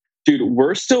 Dude,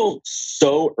 we're still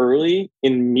so early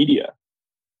in media.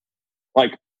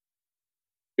 Like,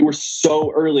 we're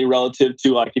so early relative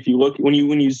to like, if you look, when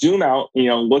you zoom out, you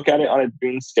know, look at it on a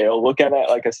Dune scale, look at it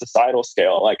like a societal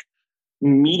scale, like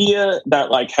media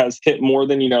that like has hit more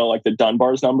than, you know, like the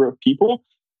Dunbar's number of people,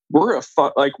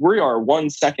 we are 1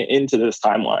 second into this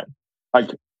timeline. Like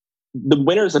the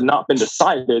winners have not been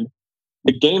decided.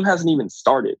 The game hasn't even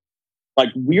started. Like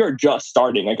we are just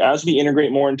starting. Like as we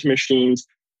integrate more into machines,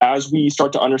 as we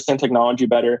start to understand technology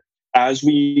better, as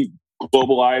we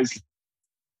globalize,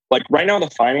 like right now the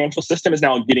financial system is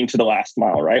now getting to the last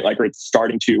mile, right? Like it's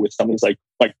starting to with some of these like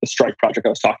the Strike project I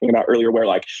was talking about earlier, where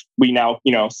like we now,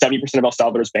 you know, 70% of El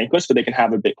Salvador is bankless, but they can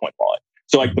have a Bitcoin wallet.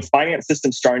 So like the finance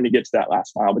system's starting to get to that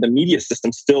last mile, but the media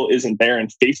system still isn't there. And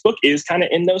Facebook is kind of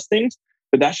in those things,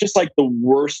 but that's just like the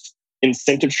worst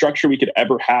incentive structure we could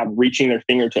ever have reaching their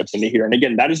fingertips into here. And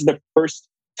again, that is the first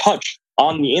touch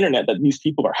on the internet that these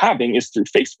people are having is through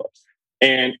Facebook.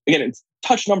 And again, it's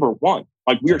touch number 1.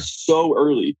 Like we are so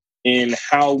early in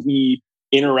how we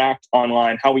interact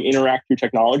online, how we interact through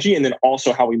technology, and then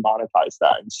also how we monetize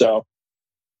that. And so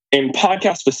in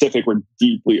podcast specific, we're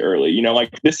deeply early. You know,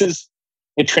 like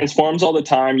it transforms all the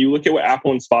time. You look at what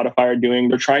Apple and Spotify are doing.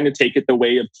 They're trying to take it the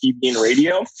way of TV and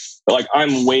radio. But like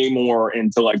I'm way more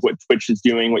into like what Twitch is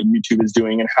doing, what YouTube is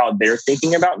doing, and how they're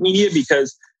thinking about media.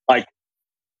 Because like,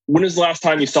 when is the last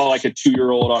time you saw like a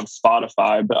 2-year-old on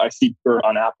Spotify, or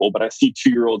on Apple, but I see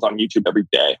 2-year-olds on YouTube every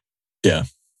day. Yeah.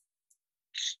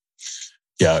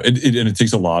 Yeah. It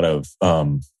takes a lot of, I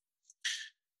don't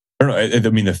know. I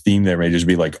mean, the theme there may just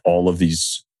be like all of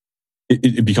these,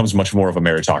 it becomes much more of a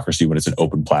meritocracy when it's an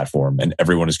open platform and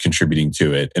everyone is contributing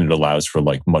to it, and it allows for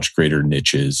like much greater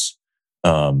niches.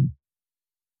 And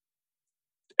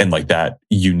like that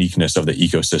uniqueness of the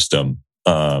ecosystem,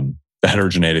 the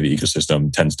heterogeneity of the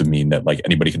ecosystem tends to mean that like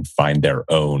anybody can find their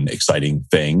own exciting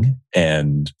thing,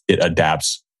 and it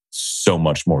adapts so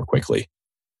much more quickly.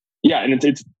 Yeah, and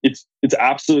it's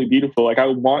absolutely beautiful. Like I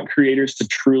want creators to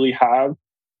truly have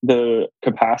the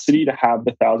capacity to have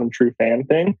the 1,000 true fan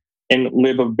thing and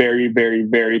live a very, very,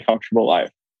 very comfortable life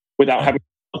without having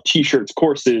t-shirts,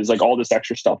 courses, like all this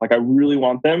extra stuff. Like I really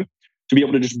want them to be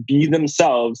able to just be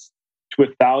themselves to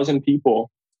 1,000 people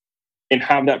and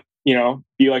have that, you know,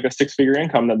 be like a 6-figure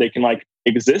income that they can like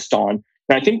exist on.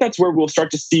 And I think that's where we'll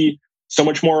start to see so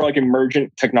much more like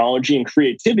emergent technology and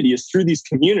creativity is through these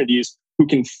communities who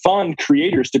can fund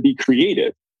creators to be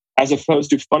creative as opposed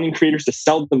to funding creators to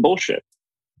sell them bullshit.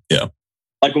 Yeah.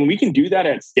 Like when we can do that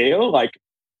at scale, like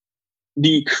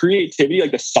the creativity,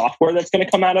 like the software that's going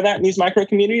to come out of that in these micro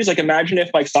communities, like imagine if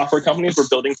like software companies were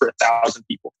building for 1,000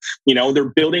 people, you know, they're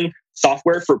building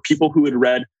software for people who had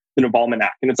read the Navalman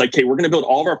Act. And it's like, okay, we're going to build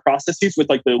all of our processes with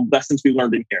like the lessons we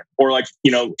learned in here, or like,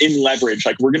 you know, in Leverage,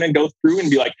 like we're going to go through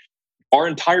and be like, our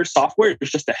entire software is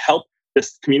just to help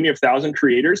this community of 1,000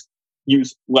 creators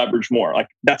use leverage more. Like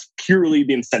that's purely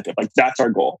the incentive. Like that's our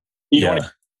goal. You know, it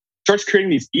starts creating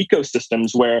these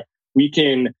ecosystems where we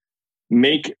can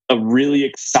make a really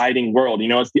exciting world. You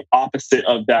know, it's the opposite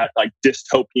of that like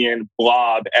dystopian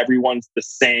blob. Everyone's the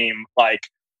same, like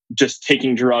just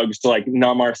taking drugs to like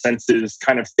numb our senses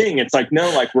kind of thing. It's like, no,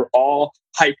 like we're all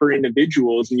hyper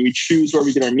individuals and we choose where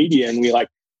we get our media and we like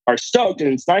are stoked.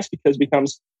 And it's nice because it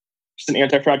becomes just an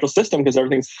anti-fragile system because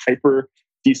everything's hyper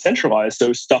decentralized.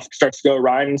 So stuff starts to go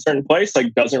right in a certain place,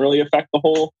 like doesn't really affect the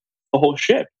whole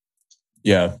ship.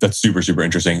 Yeah, that's super, super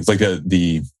interesting. It's like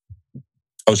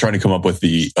I was trying to come up with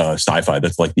the sci-fi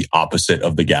that's like the opposite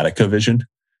of the Gattaca vision.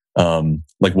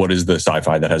 Like what is the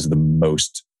sci-fi that has the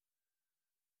most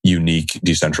unique,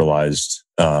 decentralized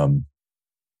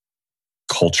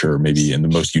culture, maybe, and the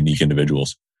most unique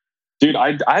individuals? Dude,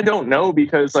 I don't know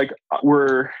because like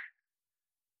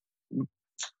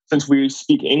since we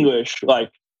speak English,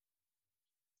 like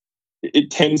it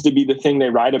tends to be the thing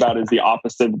they write about is the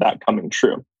opposite of that coming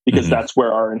true. Because that's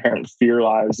where our inherent fear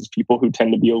lies, is people who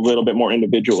tend to be a little bit more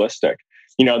individualistic.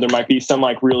 You know, there might be some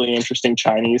like really interesting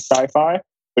Chinese sci-fi,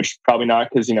 which probably not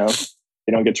because, you know,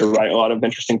 they don't get to write a lot of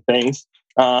interesting things.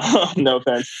 No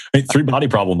offense. I mean, Three Body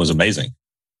Problem was amazing.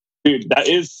 Dude, that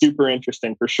is super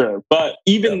interesting for sure. But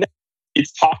even then,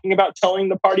 it's talking about towing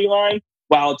the party line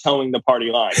while towing the party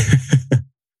line.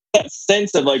 That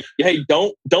sense of like, hey,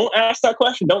 don't ask that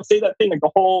question. Don't say that thing. Like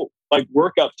the whole like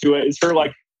work up to it is her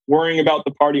like worrying about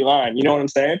the party line. You know what I'm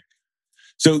saying?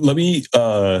 So let me,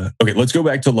 let's go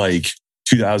back to like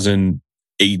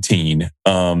 2018.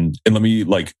 And let me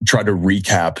like try to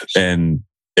recap and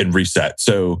reset.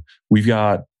 So we've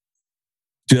got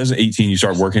 2018, you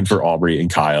start working for Aubrey and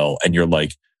Kyle, and you're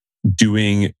like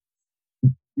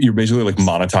you're basically like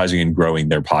monetizing and growing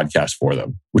their podcast for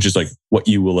them, which is like what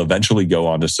you will eventually go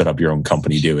on to set up your own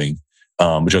company doing,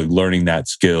 which is like learning that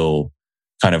skill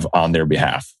kind of on their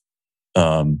behalf.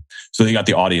 So they got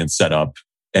the audience set up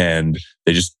and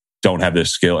they just don't have this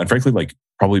skill. And frankly, like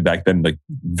probably back then, like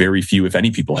very few, if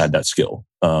any people had that skill.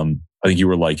 I think you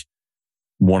were like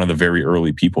one of the very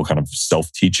early people kind of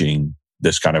self-teaching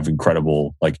this kind of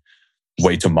incredible like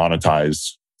way to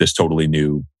monetize this totally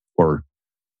new or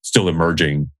still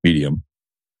emerging medium.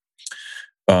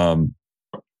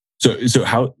 So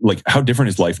how different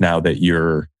is life now that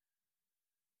you're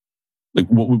like,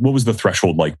 what was the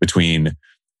threshold like between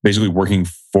basically working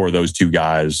for those two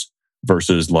guys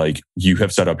versus like you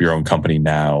have set up your own company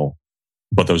now,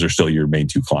 but those are still your main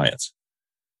two clients?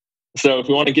 So if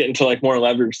we want to get into like more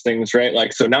leverage things, right?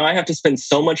 Like, so now I have to spend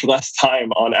so much less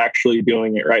time on actually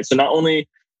doing it, right? So not only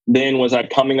then was I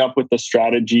coming up with the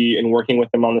strategy and working with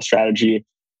them on the strategy,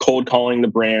 cold calling the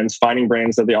brands, finding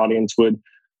brands that the audience would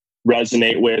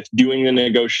resonate with, doing the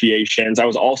negotiations. I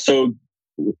was also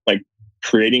like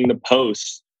creating the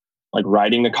posts, like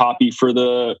writing the copy for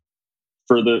the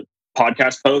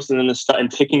podcast post, and then and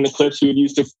picking the clips we would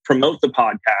use to promote the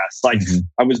podcast. Like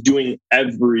I was doing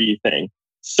everything.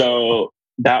 So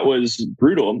that was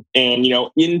brutal. And, you know,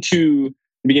 into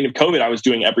the beginning of COVID, I was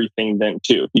doing everything then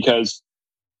too, because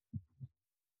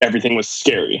everything was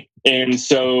scary. And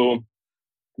so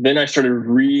then I started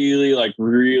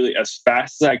really as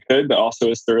fast as I could, but also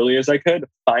as thoroughly as I could,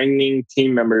 finding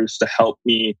team members to help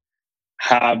me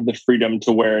have the freedom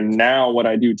to where now what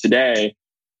I do today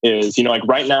is, you know, like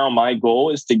right now, my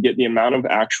goal is to get the amount of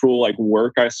actual like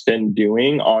work I spend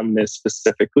doing on this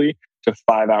specifically to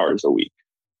 5 hours a week.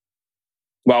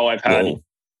 Well,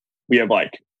 we have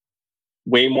like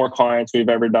way more clients we've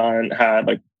ever had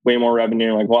like way more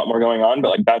revenue, like a lot more going on, but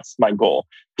like that's my goal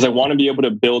because I want to be able to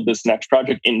build this next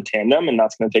project in tandem, and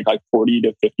that's going to take like 40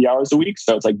 to 50 hours a week.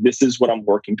 So it's like, this is what I'm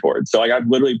working towards. So like I've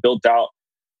literally built out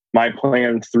my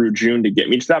plan through June to get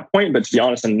me to that point. But to be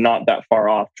honest, I'm not that far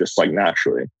off, just like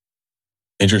naturally.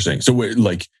 Interesting.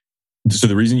 So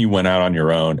the reason you went out on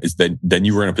your own is that then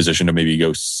you were in a position to maybe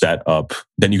go set up,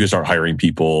 then you could start hiring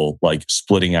people, like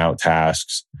splitting out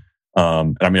tasks.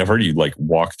 And I mean, I've heard you like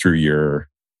walk through your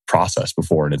process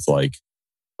before, and it's like,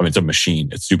 I mean, it's a machine.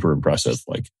 It's super impressive.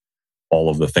 Like all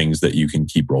of the things that you can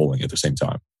keep rolling at the same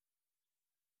time.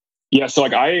 Yeah. So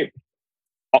like my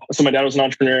dad was an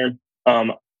entrepreneur.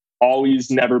 Always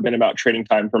never been about trading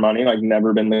time for money, like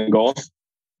never been the goal.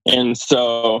 And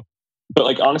so, but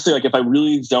like, honestly, like if I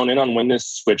really zone in on when this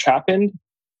switch happened,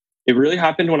 it really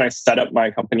happened when I set up my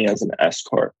company as an S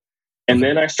Corp. And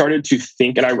then I started to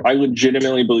think, and I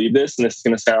legitimately believe this, and this is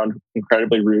going to sound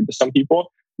incredibly rude to some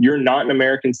people, you're not an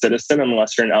American citizen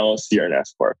unless you're an LLC or an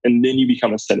S Corp. And then you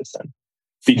become a citizen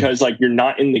because like you're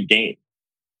not in the game.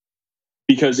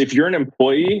 Because if you're an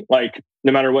employee, like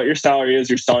no matter what your salary is,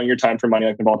 you're selling your time for money.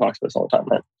 Like Naval talks about this all the time,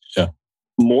 right? Yeah.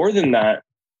 more than that,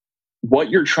 what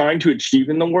you're trying to achieve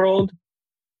in the world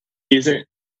is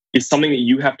something that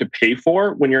you have to pay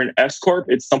for. When you're an S corp,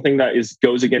 it's something that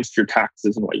goes against your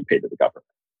taxes and what you pay to the government.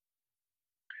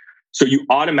 So you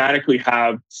automatically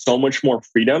have so much more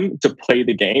freedom to play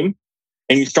the game,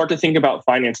 and you start to think about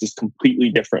finances completely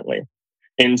differently.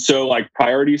 And so, like,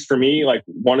 priorities for me, like,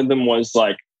 one of them was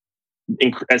like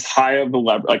as high of a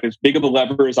lever, like as big of a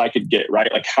lever as I could get,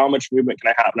 right? Like, how much movement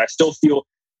can I have? And I still feel,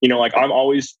 like, I'm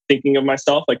always thinking of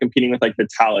myself like competing with like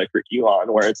Vitalik or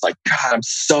Elon, where it's like, God, I'm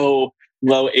so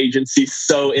low agency,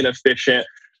 so inefficient,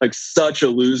 like such a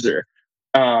loser.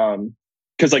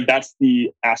 Because like that's the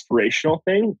aspirational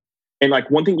thing. And like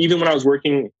one thing, even when I was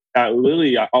working at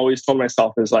Lilly, I always told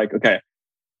myself is like, okay,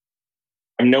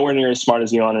 I'm nowhere near as smart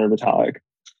as Elon or Vitalik,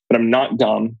 but I'm not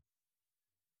dumb.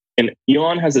 And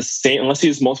Elon has the same, unless he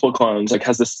has multiple clones, like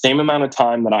has the same amount of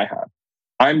time that I have.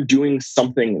 I'm doing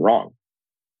something wrong.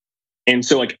 And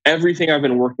so like everything I've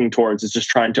been working towards is just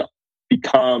trying to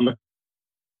become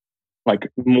like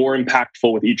more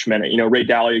impactful with each minute. Ray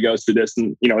Dalio goes through this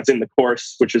and, it's in the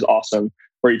course, which is awesome,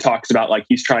 where he talks about like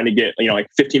he's trying to get, like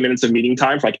 15 minutes of meeting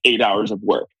time for like 8 hours of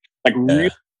work. Like really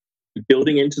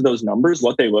building into those numbers,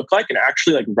 what they look like, and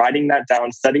actually like writing that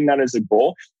down, setting that as a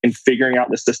goal and figuring out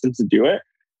the systems to do it.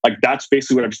 Like that's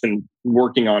basically what I've just been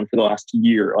working on for the last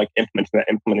year, like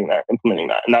implementing that.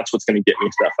 And that's what's going to get me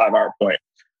to that 5-hour point.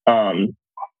 I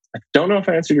don't know if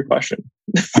I answered your question.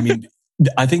 I mean,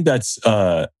 I think that's,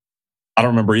 I don't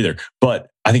remember either, but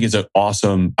I think it's an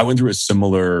awesome, I went through a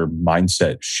similar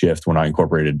mindset shift when I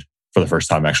incorporated for the first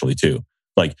time actually too.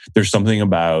 Like there's something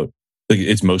about, like,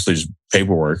 it's mostly just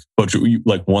paperwork, but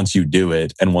like once you do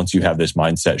it and once you have this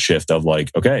mindset shift of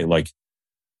like, okay, like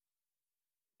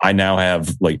I now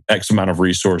have like X amount of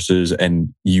resources,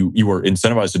 and you are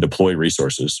incentivized to deploy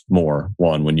resources more,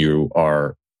 one, when you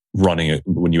are running it,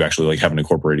 when you actually like have an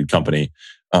incorporated company.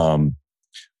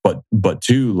 But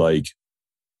two, like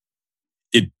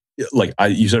it, like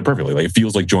you said it perfectly, like it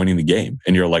feels like joining the game,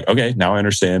 and you're like, okay, now I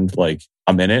understand, like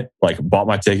I'm in it, like bought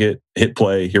my ticket, hit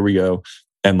play, here we go.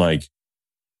 And like,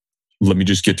 let me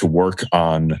just get to work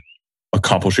on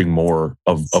accomplishing more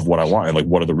of what I want, and like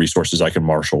what are the resources I can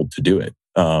marshal to do it.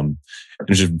 And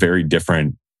it's just very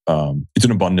different. It's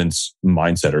an abundance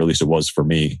mindset, or at least it was for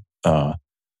me. 100%,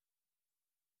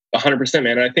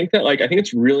 man. And I think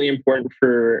it's really important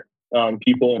for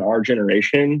people in our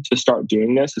generation to start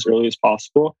doing this as early as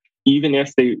possible, even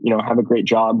if they, have a great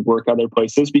job, work other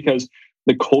places, because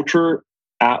the culture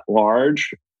at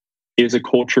large is a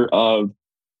culture of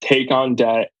take on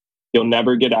debt. You'll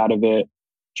never get out of it.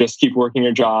 Just keep working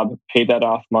your job, pay that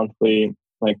off monthly,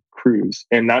 like cruise.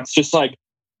 And that's just like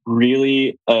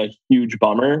really a huge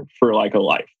bummer for like a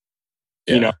life,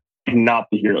 not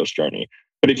the hero's journey.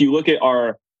 But if you look at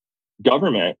our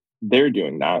government, they're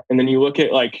doing that. And then you look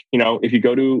at like, if you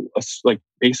go to like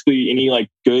basically any like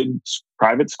good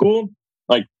private school,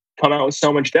 like come out with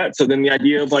so much debt. So then the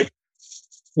idea of like,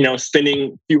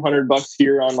 spending a few $100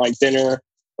 here on like dinner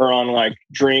or on like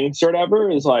drinks or whatever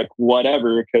is like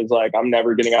whatever, because like I'm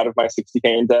never getting out of my 60K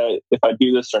in debt if I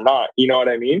do this or not. You know what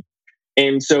I mean?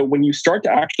 And so when you start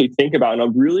to actually think about, and a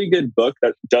really good book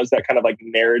that does that kind of like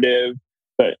narrative,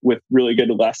 but with really good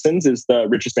lessons, is The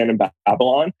Richest Man in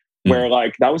Babylon, where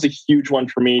like that was a huge one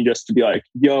for me, just to be like,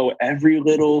 yo, every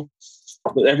little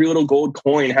gold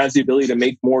coin has the ability to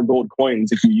make more gold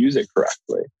coins if you use it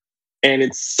correctly. And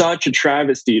it's such a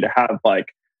travesty to have like,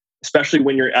 especially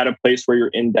when you're at a place where you're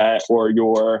in debt or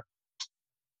you're,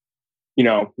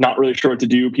 not really sure what to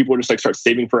do. People just like start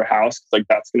saving for a house. Like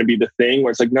that's going to be the thing where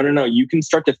it's like, no. You can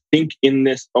start to think in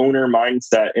this owner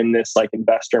mindset, in this like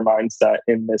investor mindset,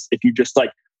 in this, if you just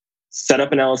like set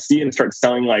up an LLC and start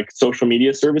selling like social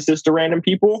media services to random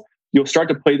people, you'll start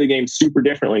to play the game super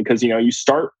differently. Cause you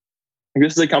start, like,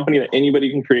 this is a company that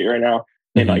anybody can create right now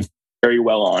and like very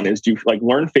well on, is do like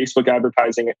learn Facebook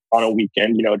advertising on a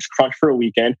weekend, just crunch for a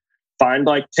weekend, find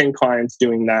like 10 clients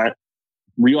doing that,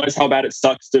 realize how bad it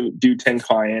sucks to do 10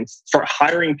 clients, start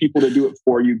hiring people to do it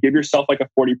for you, give yourself like a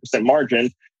 40% margin.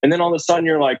 And then all of a sudden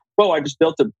you're like, whoa, I just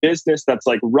built a business that's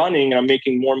like running and I'm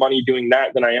making more money doing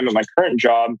that than I am at my current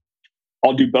job.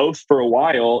 I'll do both for a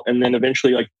while. And then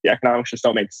eventually like the economics just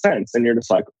don't make sense. And you're just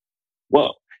like,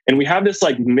 whoa. And we have this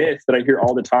like myth that I hear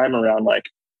all the time around like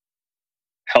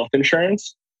health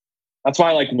insurance. That's why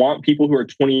I like want people who are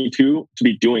 22 to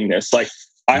be doing this. Like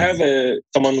I have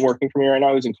someone working for me right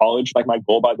now who's in college. Like my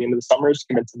goal by the end of the summer is to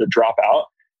convince him to drop out,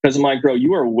 because I'm like, bro,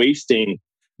 you are wasting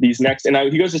these next. And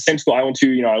he goes to the same school I went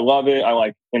to. I love it. I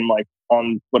like am like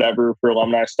on whatever for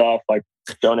alumni stuff, like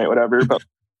donate whatever. But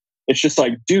it's just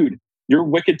like, dude, you're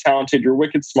wicked talented. You're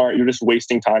wicked smart. You're just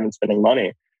wasting time and spending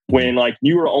money. when like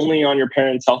you were only on your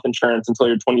parents' health insurance until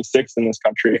you're 26 in this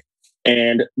country.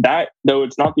 And that, though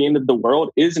it's not the end of the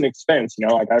world, is an expense. You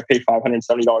know, like I pay $570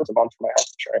 a month for my health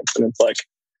insurance, and it's like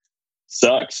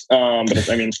sucks. But it's,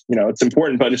 I mean, you know, it's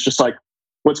important. But it's just like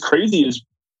what's crazy is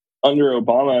under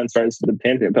Obama, and sorry, this is a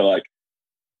tangent, but like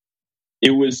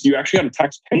it was you actually got a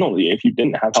tax penalty if you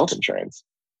didn't have health insurance.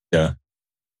 Yeah,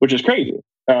 which is crazy.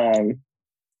 I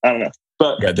don't know,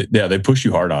 but they push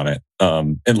you hard on it.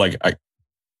 And like I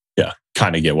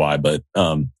kind of get why, but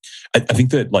I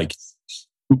think that like.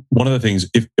 One of the things,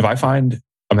 if I find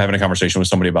I'm having a conversation with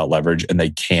somebody about leverage and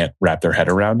they can't wrap their head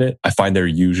around it, I find they're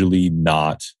usually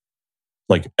not,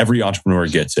 like every entrepreneur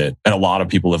gets it. And a lot of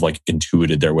people have like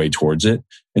intuited their way towards it.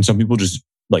 And some people just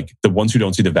like the ones who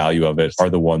don't see the value of it are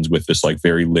the ones with this like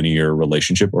very linear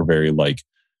relationship or very like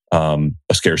a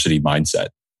scarcity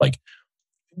mindset. Like,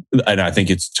 and I think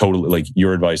it's totally like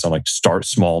your advice on like start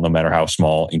small, no matter how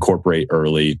small, incorporate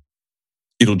early.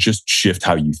 It'll just shift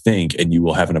how you think and you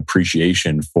will have an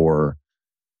appreciation for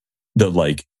the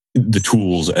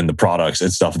tools and the products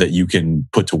and stuff that you can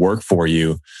put to work for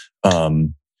you.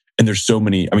 And there's so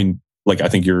many, I mean, like I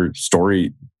think your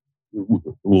story,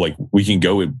 like we can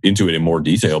go into it in more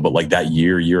detail, but like that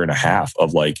year and a half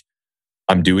of like,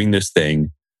 I'm doing this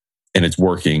thing and it's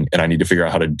working and I need to figure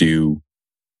out how to do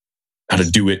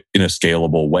it in a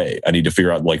scalable way. I need to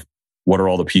figure out like, what are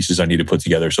all the pieces I need to put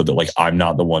together so that like I'm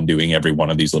not the one doing every one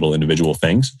of these little individual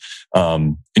things.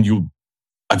 And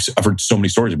I've heard so many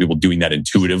stories of people doing that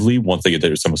intuitively once they get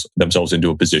themselves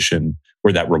into a position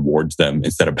where that rewards them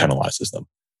instead of penalizes them.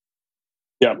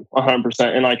 Yeah, 100%.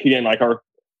 And like again, like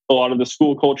a lot of the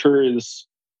school culture is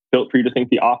built for you to think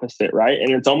the opposite, right?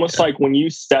 And it's almost like when you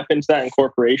step into that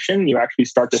incorporation, you actually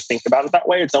start to think about it that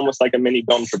way. It's almost like a mini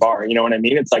Gom Jabbar. You know what I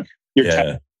mean? It's like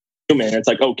you're human. It's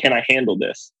like, oh, can I handle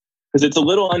this? Because it's a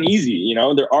little uneasy, you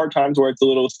know. There are times where it's a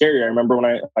little scary. I remember when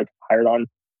I like hired on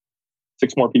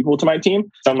 6 more people to my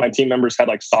team. Some of my team members had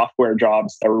like software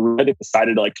jobs that were really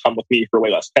decided to like come with me for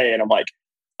way less pay, and I'm like,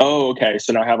 oh, okay.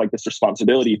 So now I have like this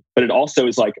responsibility, but it also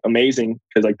is like amazing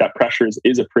because like that pressure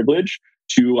is a privilege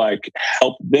to like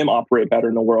help them operate better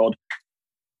in the world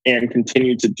and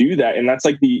continue to do that. And that's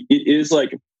like it is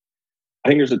like I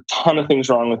think there's a ton of things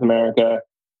wrong with America.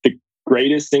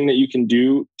 Greatest thing that you can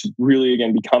do to really,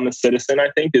 again, become a citizen, I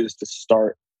think, is to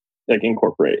start, like,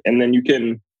 incorporate. And then you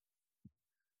can,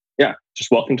 just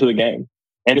welcome to the game.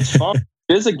 And it's fun.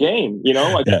 It is a game, you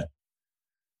know? Like,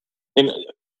 and a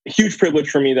huge privilege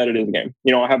for me that it is a game.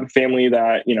 You know, I have a family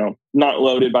that, you know, not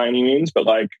loaded by any means, but,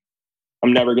 like,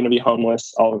 I'm never going to be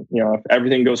homeless. I'll, you know, if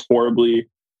everything goes horribly,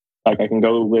 like, I can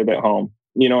go live at home.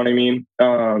 You know what I mean?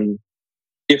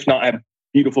 If not, I have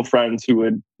beautiful friends who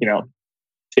would, you know,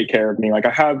 take care of me. Like I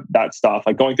have that stuff.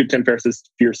 Like going through Tim Ferriss's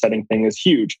fear setting thing is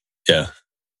huge. Yeah.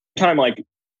 Like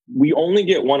we only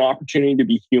get one opportunity to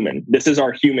be human. This is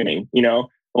our humaning. You know,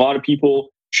 a lot of people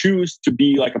choose to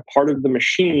be like a part of the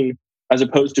machine as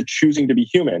opposed to choosing to be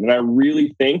human. And I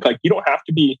really think like you don't have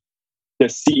to be the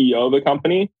CEO of a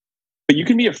company, but you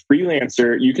can be a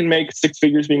freelancer. You can make 6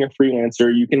 figures being a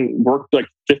freelancer. You can work like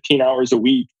 15 hours a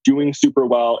week doing super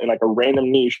well in like a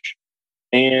random niche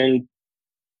and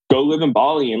go live in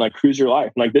Bali and like cruise your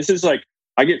life. Like this is like,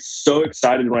 I get so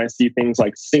excited when I see things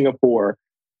like Singapore,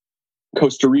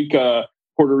 Costa Rica,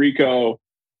 Puerto Rico,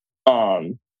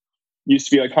 used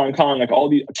to be like Hong Kong, like all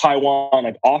the Taiwan,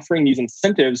 like offering these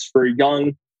incentives for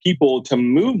young people to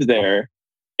move there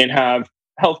and have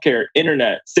healthcare,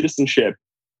 internet, citizenship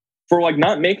for like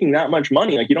not making that much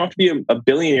money. Like you don't have to be a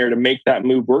billionaire to make that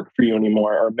move work for you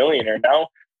anymore, or a millionaire. Now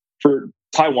for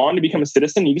Taiwan to become a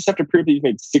citizen, you just have to prove that you've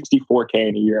made $64K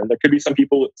in a year. And there could be some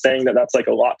people saying that that's like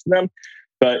a lot to them.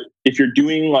 But if you're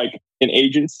doing like an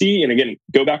agency, and again,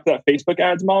 go back to that Facebook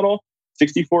ads model,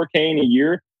 $64K in a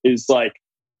year is like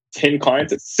 10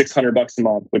 clients at $600 a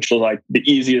month, which is like the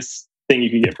easiest thing you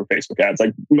can get for Facebook ads.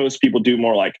 Like most people do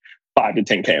more like 5 to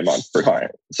 10K a month per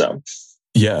client. So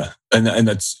yeah. And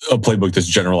that's a playbook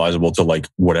that's generalizable to like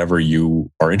whatever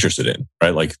you are interested in,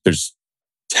 right? Like there's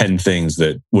 10 things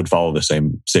that would follow the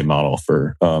same model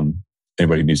for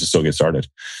anybody who needs to still get started.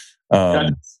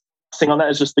 Thing on that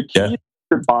is just the key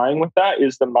for buying with that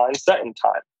is the mindset and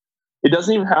time. It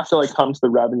doesn't even have to like come to the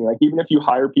revenue. Like even if you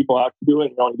hire people out to do it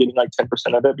and you're only getting like 10%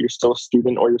 of it, but you're still a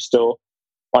student or you're still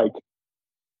like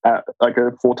at like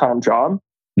a full-time job,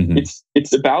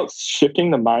 it's about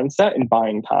shifting the mindset and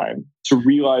buying time to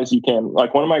realize you can.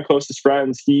 Like one of my closest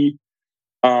friends, he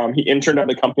interned at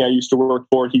the company I used to work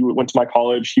for. He went to my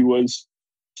college. He was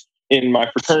in my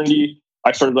fraternity.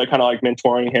 I started like kind of like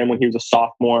mentoring him when he was a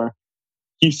sophomore.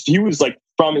 He was like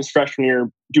from his freshman year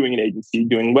doing an agency,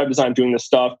 doing web design, doing this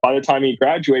stuff. By the time he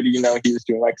graduated, he was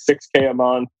doing like $6K a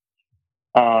month,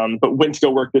 but went to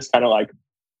go work this kind of like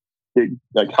big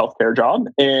like healthcare job.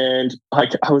 And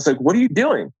like I was like, what are you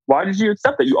doing? Why did you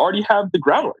accept that? You already have the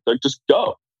groundwork. Like, just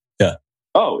go. Yeah.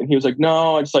 Oh, and he was like,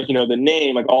 no, it's like, the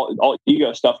name, like all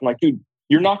ego stuff. I'm like, dude,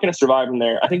 you're not going to survive in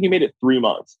there. I think he made it 3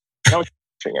 months. Now he's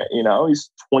crushing it. He's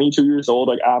 22 years old,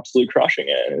 like absolutely crushing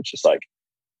it. And it's just like,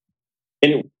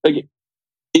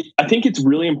 I think it's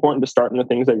really important to start in the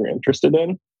things that you're interested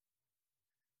in.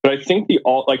 But I think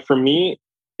for me,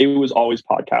 it was always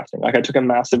podcasting. Like, I took a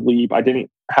massive leap. I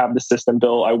didn't have the system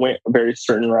built. I went a very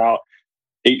certain route,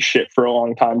 ate shit for a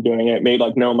long time doing it, made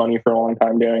like no money for a long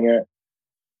time doing it.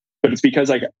 But it's because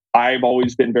like I've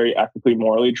always been very ethically,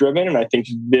 morally driven. And I think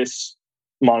this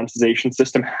monetization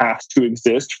system has to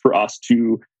exist for us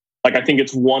to, like, I think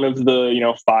it's one of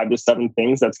the, 5 to 7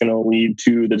 things that's going to lead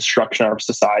to the destruction of our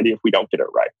society if we don't get it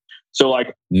right. So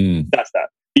like, that's that.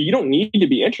 But you don't need to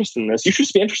be interested in this. You should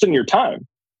just be interested in your time.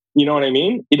 You know what I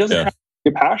mean? It doesn't have to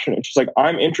be passion. It's just like,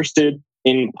 I'm interested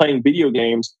in playing video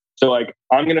games. So like,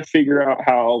 I'm going to figure out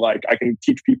how like I can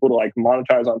teach people to like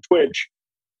monetize on Twitch.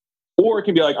 Or it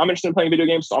can be like, I'm interested in playing video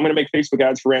games, so I'm going to make Facebook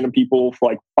ads for random people for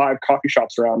like 5 coffee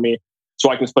shops around me so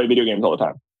I can just play video games all the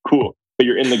time. Cool. But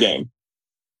you're in the game.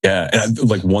 Yeah. And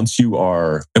like once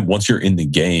you're in the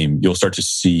game, you'll start to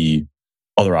see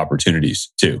other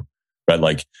opportunities too, right?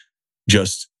 Like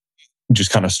just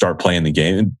kind of start playing the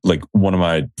game. And like one of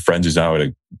my friends who's now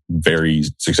a very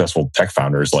successful tech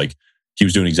founder is like, he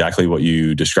was doing exactly what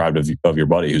you described of your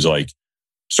buddy who's like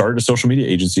started a social media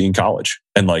agency in college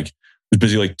and like was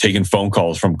busy like taking phone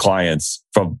calls from clients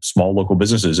from small local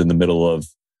businesses in the middle of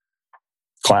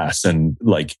class. And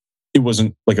like, it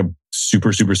wasn't like a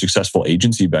super, super successful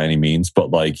agency by any means, but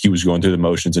like he was going through the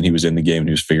motions and he was in the game and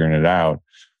he was figuring it out.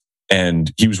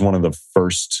 And he was one of the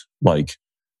first like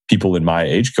people in my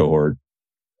age cohort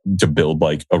to build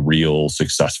like a real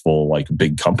successful, like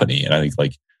big company. And I think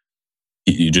like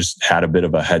you just had a bit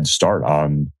of a head start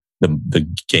on the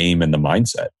game and the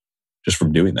mindset just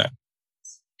from doing that.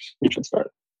 You should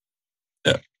start.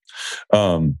 Yeah.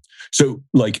 So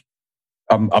like,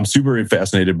 I'm super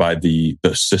fascinated by the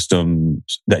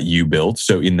systems that you built.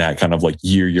 So in that kind of like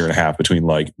year and a half between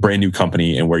like brand new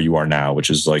company and where you are now, which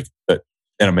is like an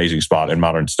amazing spot. And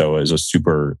Modern Stoa is a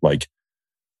super like,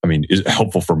 I mean, is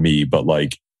helpful for me, but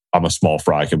like I'm a small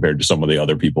fry compared to some of the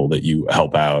other people that you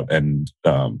help out. And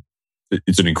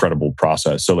it's an incredible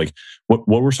process. So like, what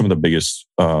were some of the biggest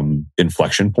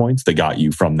inflection points that got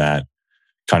you from that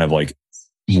kind of like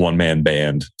one-man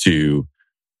band to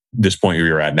this point where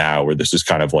you're at now, where this is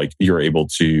kind of like you're able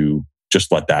to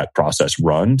just let that process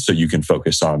run so you can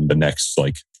focus on the next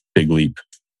like big leap?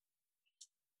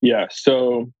 Yeah.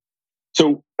 So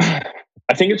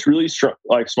I think it's really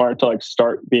smart to like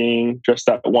start being just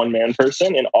that one man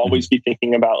person and always be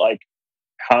thinking about like,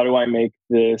 how do I make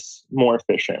this more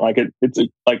efficient? Like it's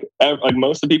like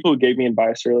most of the people who gave me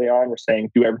advice early on were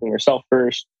saying, do everything yourself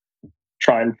first,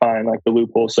 try and find like the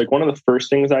loopholes. So like one of the first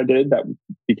things I did that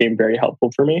became very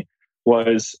helpful for me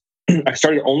was I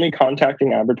started only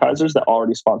contacting advertisers that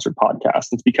already sponsored podcasts.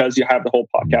 It's because you have the whole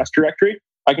podcast directory.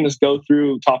 I can just go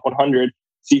through top 100,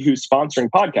 see who's sponsoring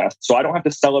podcasts. So I don't have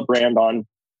to sell a brand on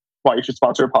why you should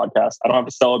sponsor a podcast. I don't have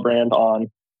to sell a brand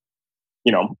on,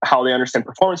 how they understand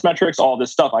performance metrics, all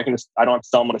this stuff. I don't have to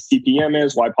sell them what a CPM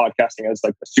is, why podcasting is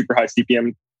like a super high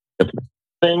CPM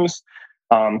things,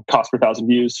 cost per 1,000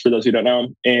 views for those who don't know.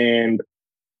 And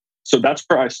so that's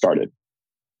where I started.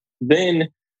 Then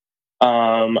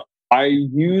I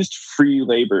used free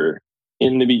labor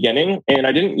in the beginning, and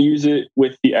I didn't use it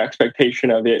with the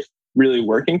expectation of it really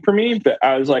working for me, but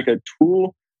as like a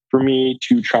tool for me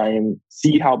to try and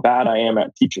see how bad I am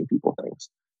at teaching people things,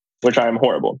 which I am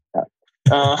horrible at.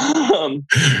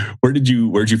 Where'd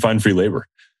you find free labor?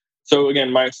 So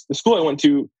again, the school I went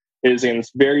to is in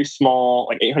this very small,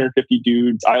 like 850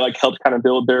 dudes. I like helped kind of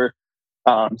build their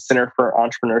Center for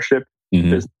Entrepreneurship,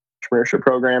 business entrepreneurship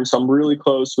program. So I'm really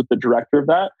close with the director of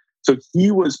that. So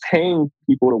he was paying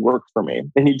people to work for me,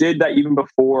 and he did that even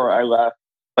before I left.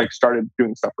 Like started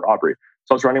doing stuff for Aubrey.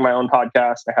 So I was running my own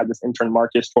podcast. I had this intern,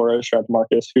 Marcus Torres, shout out to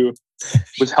Marcus, who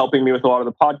was helping me with a lot of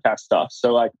the podcast stuff.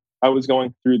 So like I was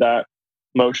going through that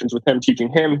motions with him,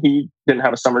 teaching him. He didn't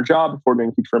have a summer job before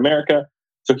doing Teach for America.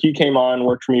 So he came on,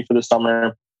 worked for me for the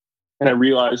summer. And I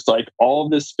realized like all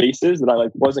of the spaces that I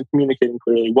like wasn't communicating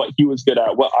clearly, what he was good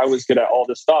at, what I was good at, all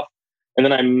this stuff. And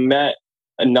then I met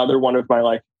another one of my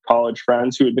like college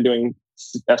friends who had been doing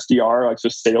SDR, like so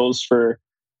sales for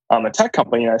a tech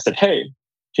company. And I said, hey,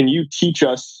 can you teach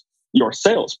us your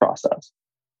sales process?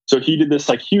 So he did this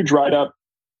like huge write-up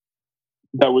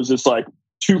that was just like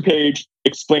 2-page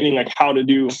explaining like how to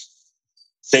do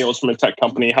sales from a tech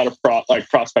company, how to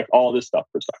prospect, all this stuff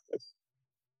perspective.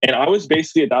 And I was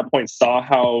basically at that point saw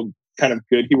how kind of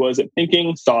good he was at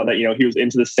thinking, saw that, he was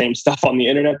into the same stuff on the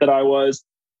internet that I was.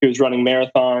 He was running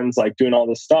marathons, like doing all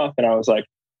this stuff. And I was like,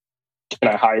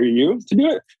 can I hire you to do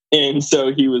it? And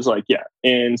so he was like, yeah.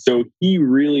 And so he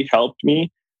really helped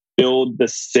me build the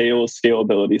sales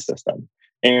scalability system.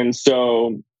 And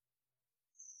so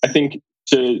I think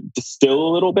to distill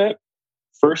a little bit,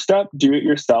 first step, do it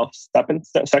yourself. Second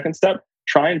step,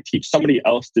 try and teach somebody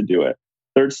else to do it.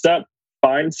 Third step,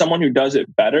 find someone who does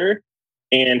it better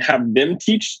and have them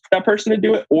teach that person to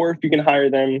do it. Or if you can hire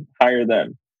them, hire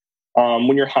them.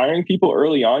 When you're hiring people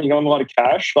early on, you don't have a lot of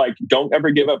cash. Like, don't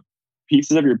ever give up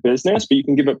pieces of your business, but you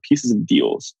can give up pieces of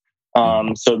deals.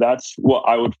 So that's what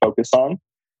I would focus on.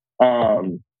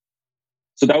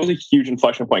 So that was a huge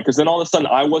inflection point, because then all of a sudden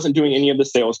I wasn't doing any of the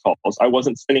sales calls. I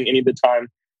wasn't spending any of the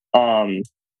time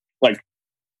like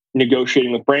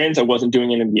negotiating with brands. I wasn't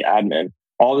doing any of the admin.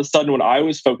 All of a sudden, when I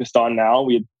was focused on now,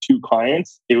 we had 2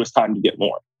 clients, it was time to get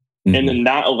more. Mm-hmm. And then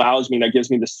that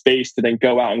gives me the space to then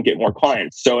go out and get more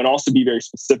clients. So, and also be very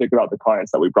specific about the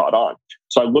clients that we brought on.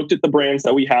 So I looked at the brands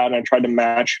that we had and I tried to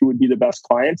match who would be the best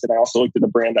clients. And I also looked at the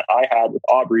brand that I had with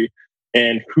Aubrey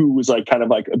and who was like kind of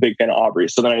like a big fan of Aubrey.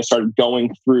 So then I started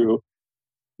going through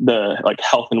the like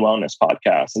health and wellness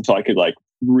podcast until I could like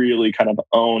really kind of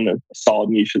own a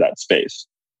solid niche of that space.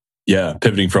 Yeah.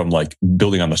 Pivoting from like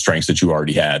building on the strengths that you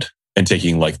already had and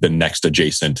taking like the next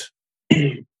adjacent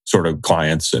sort of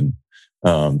clients. And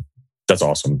that's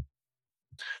awesome.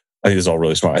 I think it's all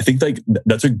really smart. I think like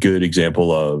that's a good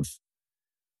example of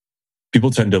people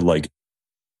tend to like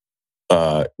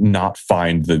not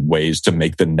find the ways to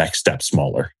make the next step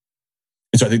smaller.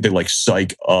 And so I think they like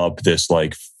psych up this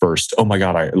like first, oh my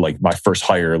God, I like my first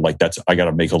hire, like I got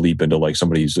to make a leap into like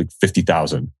somebody's like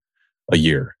 50,000 a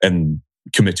year and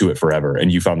commit to it forever.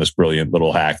 And you found this brilliant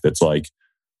little hack that's like,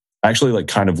 actually like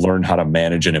kind of learned how to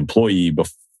manage an employee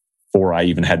before I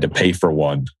even had to pay for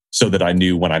one, so that I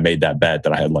knew when I made that bet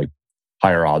that I had like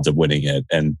higher odds of winning it.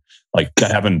 And like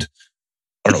that happened,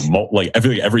 I don't know, like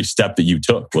every step that you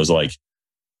took was like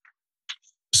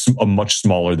a much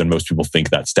smaller than most people think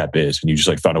that step is. And you just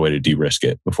like found a way to de-risk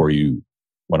it before you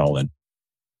went all in.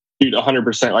 Dude,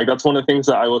 100%. Like that's one of the things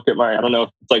that I look at I don't know if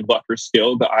it's like luck or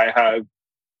skill, but I have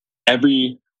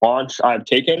every launch I've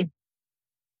taken,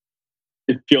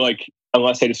 I feel like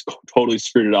unless I just totally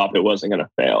screwed it up, it wasn't going to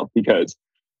fail, because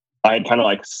I had kind of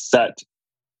like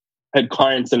had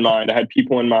clients in mind. I had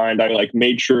people in mind. I like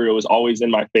made sure it was always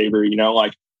in my favor,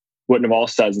 like what Naval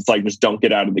says, it's like, just don't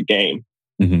get out of the game.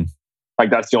 Mm-hmm. Like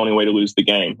that's the only way to lose the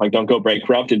game. Like don't go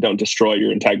bankrupt and don't destroy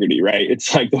your integrity, right?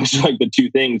 It's like those are like the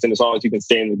 2 things. And as long as you can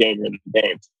stay in the game, you're in the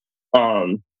game.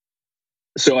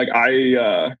 So like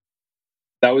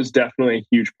that was definitely a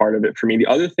huge part of it for me. The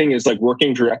other thing is like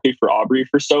working directly for Aubrey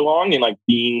for so long and like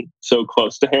being so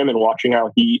close to him and watching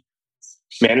how he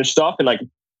managed stuff. And like,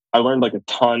 I learned like a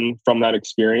ton from that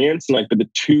experience. And like, but the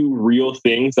 2 real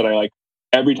things that I like,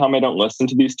 every time I don't listen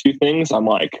to these 2 things, I'm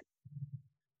like,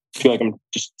 I feel like I'm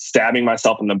just stabbing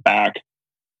myself in the back.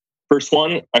 First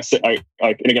one, I say,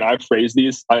 and again, I phrase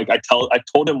these. I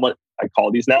told him what I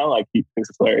call these now. Like he thinks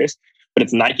it's hilarious, but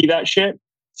it's Nike that shit.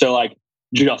 So like,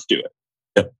 just do it.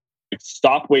 Yep. Like,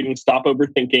 stop waiting, stop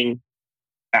overthinking,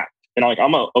 act. And like,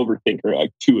 I'm an overthinker,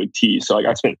 like to a T. So like,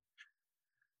 I spent,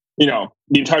 the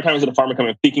entire time I was at a pharma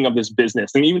company thinking of this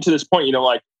business, and even to this point,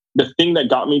 like the thing that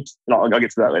got me. I'll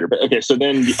get to that later. But okay, so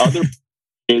then the other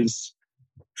is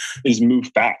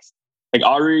move fast. Like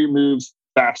Aubrey moves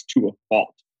fast to a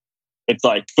fault. It's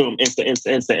like boom, instant.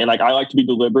 And like I like to be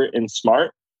deliberate and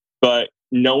smart, but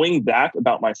knowing that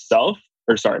about myself,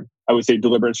 I would say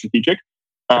deliberate and strategic.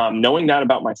 Knowing that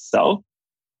about myself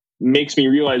makes me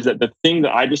realize that the thing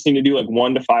that I just need to do like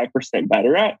 1 to 5%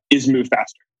 better at is move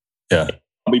faster. Yeah, I'll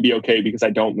probably be okay because I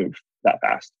don't move that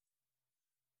fast.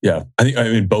 Yeah, I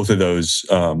mean both of those.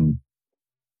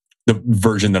 The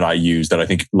version that I use that I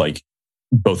think like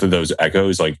both of those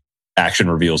echoes, like action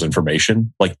reveals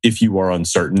information. Like if you are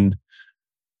uncertain,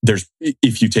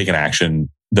 if you take an action,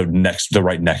 the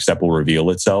right next step will reveal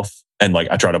itself. And like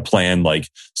I try to plan like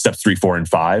steps 3, 4, and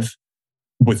 5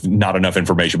 with not enough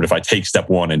information. But if I take step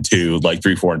 1 and 2, like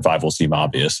 3, 4, and 5 will seem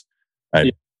obvious. Right?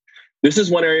 Yeah. This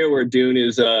is one area where Dune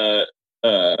is a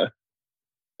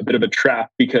bit of a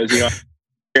trap, because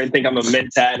I think I'm a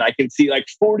mentat and I can see like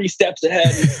 40 steps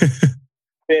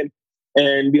ahead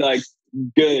and be like,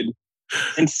 good.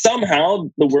 And somehow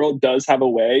the world does have a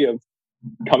way of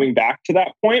coming back to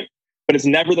that point, but it's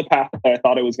never the path that I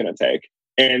thought it was going to take.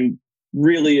 And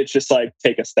really, it's just like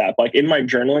take a step. Like in my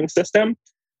journaling system,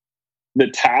 the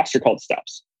tasks are called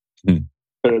steps.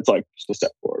 But it's like just a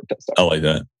step forward, 10 steps. I like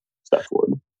that. Step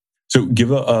forward. So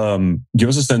give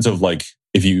us a sense of like,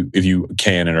 if you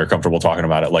can and are comfortable talking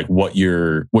about it, like what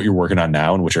you're working on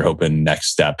now and what you're hoping next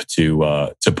step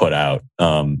to put out.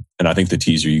 And I think the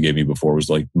teaser you gave me before was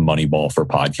like Moneyball for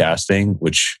podcasting,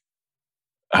 which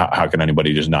how can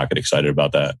anybody just not get excited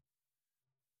about that?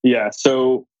 Yeah.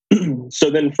 So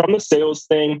then from the sales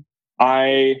thing,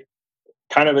 I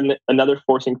kind of another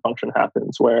forcing function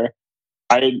happens where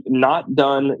I had not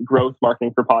done growth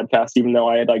marketing for podcasts, even though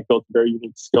I had like built a very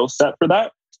unique skill set for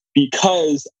that,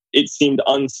 because it seemed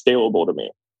unscalable to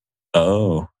me.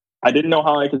 Oh. I didn't know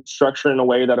how I could structure it in a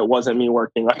way that it wasn't me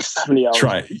working like 70 hours.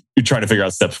 You're trying to figure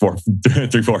out steps 3,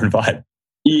 4, and 5.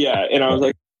 Yeah. And I was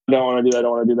like, I don't want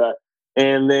to do that.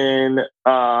 And then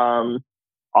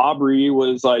Aubrey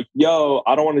was like, yo,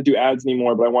 I don't want to do ads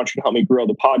anymore, but I want you to help me grow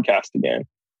the podcast again.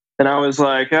 And I was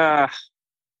like, all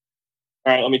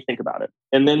right, let me think about it.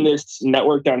 And then this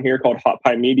network down here called Hot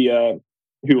Pie Media,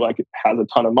 who like has a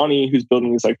ton of money, who's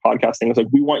building these like podcasting, was like,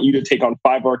 we want you to take on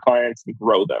 5 of our clients and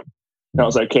grow them. And I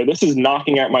was like, okay, this is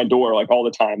knocking at my door like all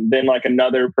the time. Then like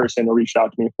another person reached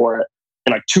out to me for it,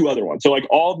 and like 2 other ones. So like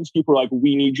all of these people were like,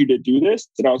 we need you to do this.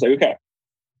 And I was like, okay.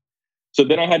 So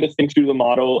then I had to think through the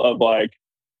model of like,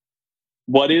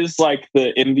 what is like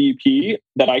the MVP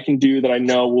that I can do that I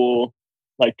know will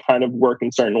like kind of work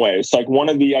in certain ways. So like one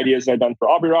of the ideas that I've done for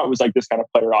Aubrey was like this kind of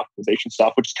player optimization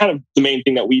stuff, which is kind of the main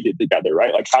thing that we did together,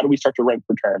 right? Like how do we start to rank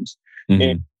for terms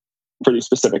and for these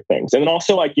specific things? And then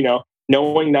also like, you know,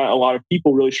 knowing that a lot of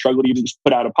people really struggle to even just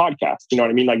put out a podcast, you know what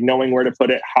I mean? Like knowing where to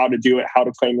put it, how to do it, how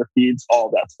to claim your feeds, all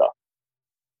of that stuff.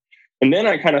 And then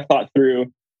I kind of thought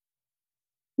through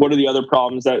what are the other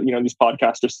problems that, you know, these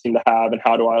podcasters seem to have, and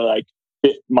how do I like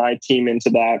fit my team into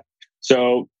that?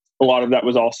 So a lot of that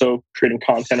was also creating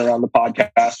content around the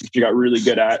podcast, which you got really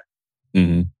good at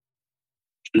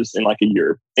just in like a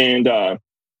year. And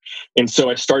so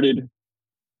I started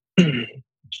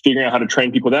figuring out how to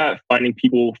train people that, finding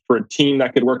people for a team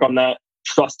that could work on that,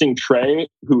 trusting Trey,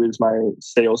 who is my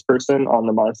salesperson on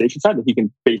the monetization side, that he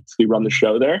can basically run the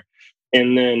show there.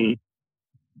 And then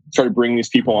started bringing these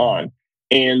people on.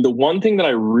 And the one thing that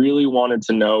I really wanted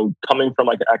to know, coming from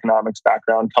like an economics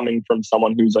background, coming from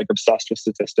someone who's like obsessed with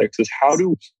statistics, is how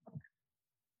to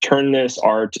turn this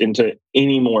art into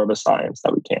any more of a science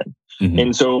that we can.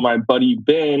 And so my buddy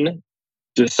Ben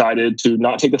decided to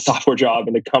not take the software job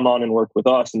and to come on and work with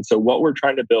us. And so what we're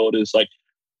trying to build is like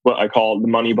what I call the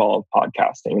Moneyball of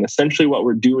podcasting. And essentially what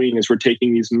we're doing is we're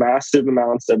taking these massive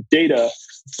amounts of data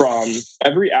from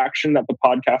every action that the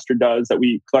podcaster does, that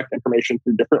we collect information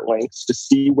through different links to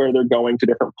see where they're going to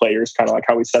different players, kind of like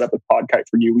how we set up with Podkite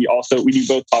for you. We do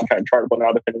both Podkite and Chartable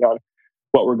now, depending on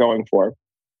what we're going for.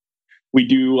 We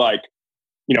do like,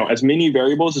 you know, as many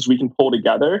variables as we can pull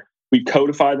together. We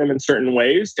codify them in certain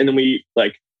ways, and then we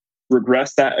like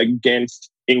regress that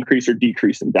against increase or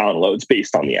decrease in downloads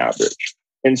based on the average.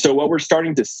 And so what we're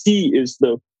starting to see is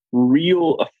the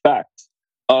real effect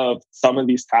of some of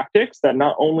these tactics that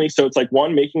not only, so it's like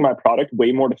one, making my product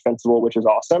way more defensible, which is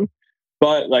awesome,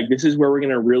 but like this is where we're going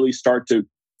to really start to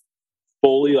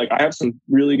fully, like I have some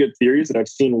really good theories that I've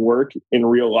seen work in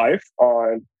real life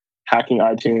on hacking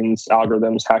iTunes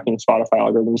algorithms, hacking Spotify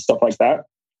algorithms, stuff like that.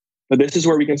 But this is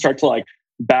where we can start to like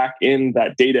back in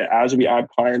that data as we add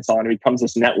clients on. It becomes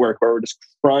this network where we're just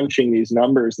crunching these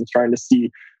numbers and starting to see,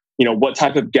 you know, what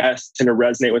type of guests tend to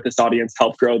resonate with this audience,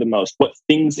 help grow the most, what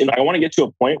things. And I want to get to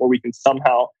a point where we can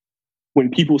somehow, when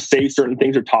people say certain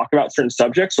things or talk about certain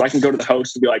subjects, so I can go to the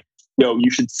host and be like, yo,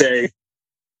 you should say,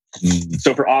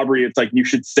 so for Aubrey, it's like you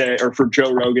should say, or for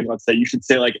Joe Rogan, let's say you should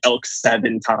say like elk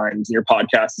 7 times, and your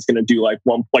podcast is going to do like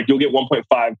you'll get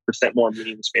 1.5% more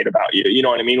memes made about you. You know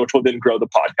what I mean? Which will then grow the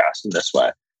podcast in this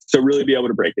way. So really be able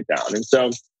to break it down. And so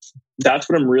that's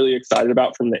what I'm really excited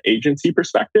about from the agency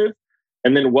perspective.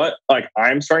 And then what like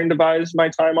I'm starting to devise my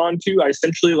time on too. I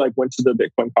essentially like went to the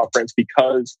Bitcoin conference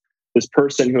because this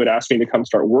person who had asked me to come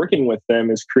start working with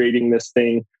them is creating this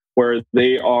thing where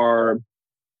they are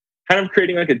kind of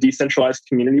creating like a decentralized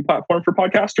community platform for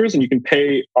podcasters, and you can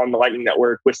pay on the Lightning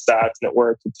Network with sats, and it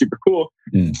works. It's super cool.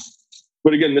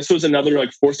 But again, this was another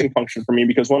like forcing function for me,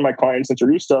 because one of my clients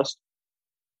introduced us,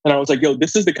 and I was like, yo,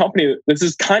 this is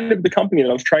kind of the company that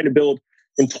I was trying to build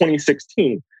in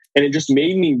 2016. And it just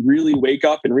made me really wake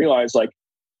up and realize like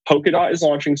Polkadot is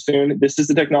launching soon. This is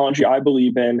the technology I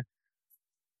believe in.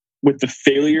 With the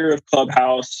failure of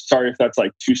Clubhouse, sorry if that's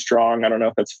like too strong. I don't know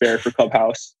if that's fair for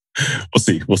Clubhouse. We'll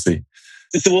see.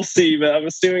 So we'll see, but I'm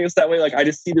assuming it's that way. Like I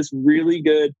just see this really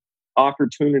good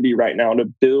opportunity right now to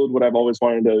build what I've always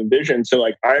wanted to envision. So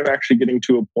like I'm actually getting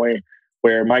to a point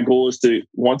where my goal is to,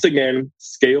 once again,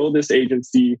 scale this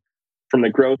agency from the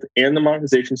growth and the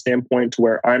monetization standpoint to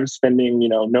where I'm spending,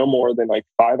 no more than like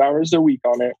 5 hours a week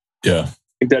on it. Yeah.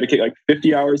 I dedicate like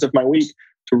 50 hours of my week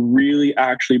to really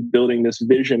actually building this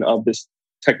vision of this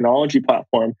technology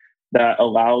platform that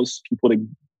allows people to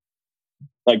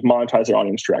like monetize their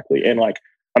audience directly. And like,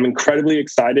 I'm incredibly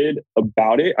excited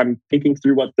about it. I'm thinking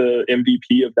through what the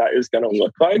MVP of that is going to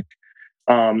look like.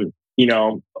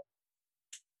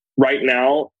 Right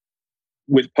now,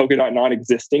 with Polkadot not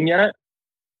existing yet,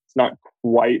 it's not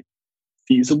quite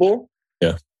feasible.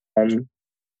 Yeah.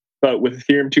 But with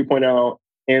Ethereum 2.0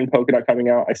 and Polkadot coming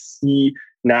out, I see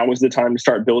now is the time to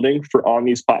start building on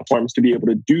these platforms to be able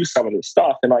to do some of this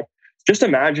stuff. And like, just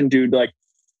imagine, dude, like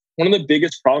one of the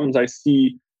biggest problems I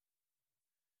see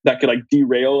that could like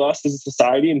derail us as a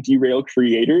society and derail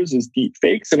creators is deep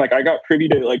fakes. And like, I got privy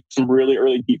to like some really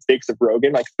early deep fakes of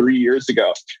Rogan like 3 years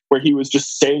ago, where he was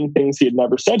just saying things he had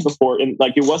never said before. And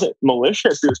like, it wasn't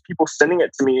malicious. It was people sending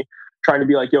it to me trying to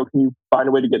be like, yo, can you find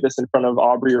a way to get this in front of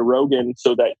Aubrey or Rogan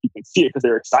so that you can see it? Because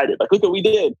they're excited. Like, look what we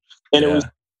did. And it was,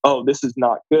 oh, this is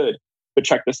not good. But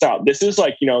check this out. This is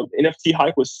like, NFT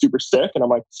hype was super sick. And I'm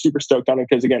like super stoked on it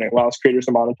because again, it allows creators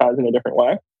to monetize in a different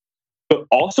way. But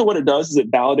also what it does is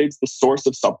it validates the source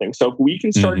of something. So if we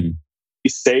can start to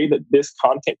say that this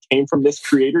content came from this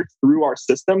creator through our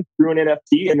system, through an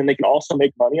NFT, and then they can also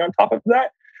make money on top of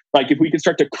that. Like if we can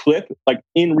start to clip like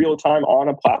in real time on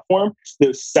a platform,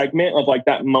 the segment of like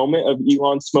that moment of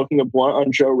Elon smoking a blunt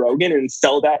on Joe Rogan and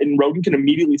sell that, and Rogan can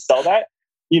immediately sell that.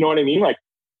 You know what I mean? Like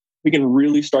we can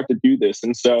really start to do this.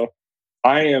 And so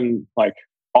I am like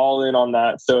all in on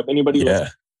that. So if anybody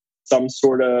some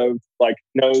sort of like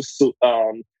knows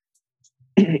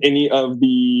any of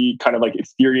the kind of like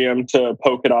Ethereum to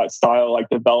Polkadot style like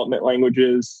development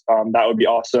languages, that would be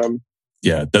awesome.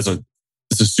 Yeah, it's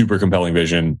a super compelling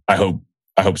vision. I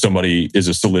hope somebody is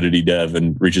a Solidity dev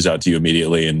and reaches out to you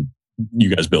immediately and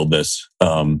you guys build this.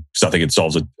 Because I think it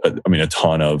solves a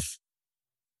ton of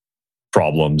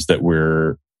problems that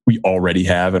we already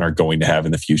have and are going to have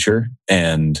in the future.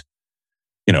 And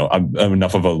I'm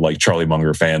enough of a like Charlie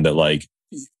Munger fan that like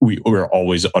we're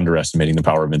always underestimating the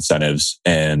power of incentives.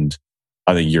 And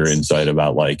I think your insight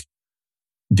about like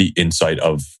the insight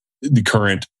of the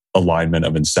current alignment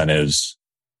of incentives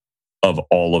of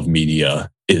all of media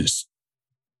is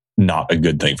not a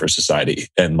good thing for society.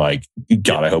 And like,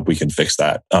 God, I hope we can fix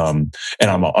that. And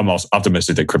I'm also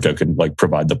optimistic that crypto can like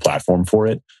provide the platform for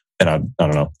it. And I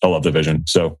don't know, I love the vision.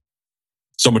 So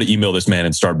somebody email this man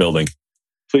and start building.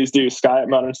 Please do.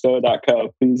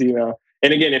 sky@modernstoa.co. Please email.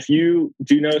 And again, if you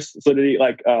do know Solidity,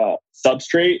 like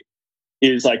Substrate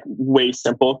is like way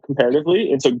simple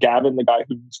comparatively. And so Gavin, the guy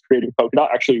who's creating Polkadot,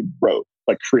 actually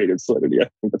created Solidity. I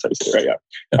think that's how you say it, right?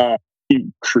 Yeah.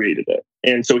 He created it.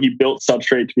 And so he built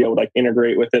Substrate to be able to like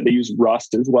integrate with it. They use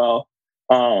Rust as well.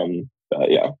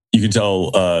 Yeah. You can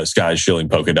tell Sky's shilling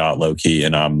Polkadot low-key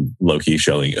and I'm low-key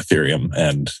shilling Ethereum.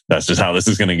 And that's just how this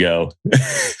is going to go.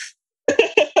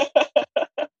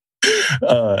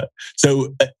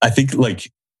 So I think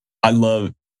like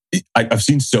I've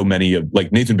seen so many of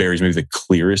like Nathan Barry's maybe the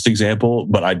clearest example,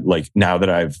 but I like now that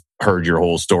I've heard your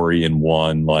whole story in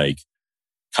one like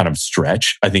kind of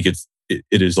stretch, I think it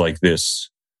is like this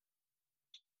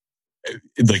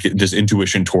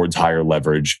intuition towards higher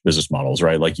leverage business models,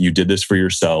 right? Like you did this for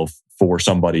yourself, for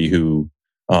somebody who,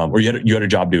 or you had a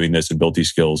job doing this and built these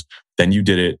skills. Then you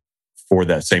did it for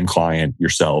that same client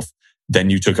yourself. Then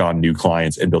you took on new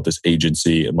clients and built this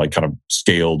agency and like kind of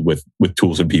scaled with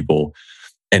tools and people.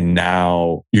 And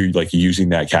now you're like using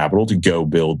that capital to go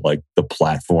build like the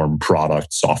platform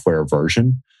product software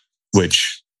version,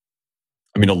 which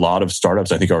I mean, a lot of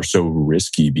startups I think are so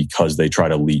risky because they try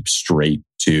to leap straight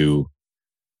to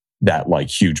that like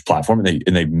huge platform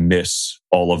and they miss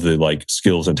all of the like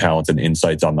skills and talents and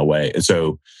insights on the way. And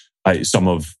so I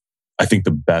think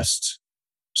the best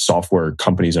software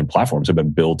companies and platforms have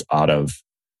been built out of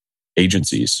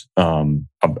agencies. I've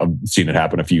seen it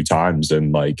happen a few times,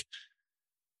 and like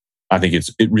I think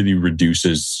it really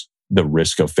reduces the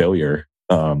risk of failure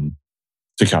to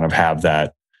kind of have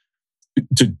that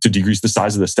to decrease the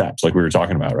size of the steps, like we were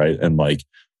talking about, right? And like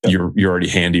you're already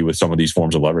handy with some of these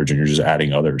forms of leverage, and you're just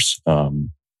adding others.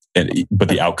 But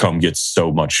the outcome gets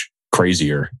so much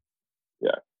crazier.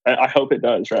 Yeah, I hope it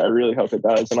does. Right, I really hope it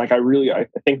does. And like I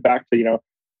think back to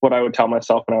what I would tell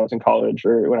myself when I was in college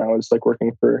or when I was like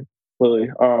working for Lily,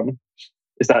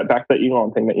 is that back to the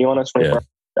Elon thing, that Elon has 24 hours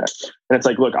a day. And it's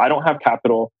like, look, I don't have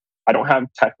capital. I don't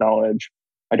have tech knowledge.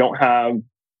 I don't have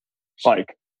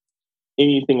like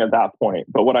anything at that point.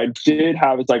 But what I did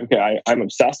have is like, okay, I'm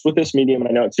obsessed with this medium and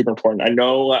I know it's super important. I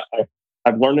know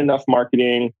I've learned enough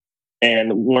marketing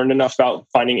and learned enough about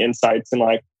finding insights and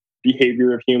like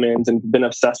behavior of humans and been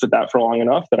obsessed with that for long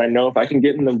enough that I know if I can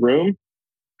get in the room,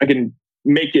 I can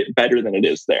make it better than it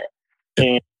is there.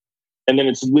 And then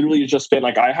it's literally just been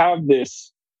like, I have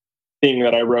this thing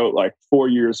that I wrote like 4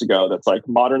 years ago that's like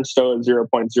Modern Stoa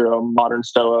 0.0, Modern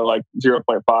Stoa like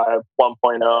 0.5,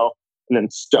 1.0, and then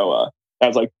Stoa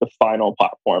as like the final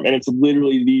platform. And it's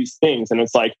literally these things. And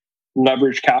it's like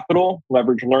leverage capital,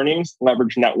 leverage learnings,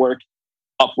 leverage network,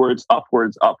 upwards,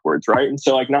 upwards, upwards, right? And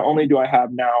so like not only do I have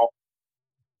now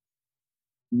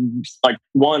like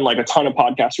a ton of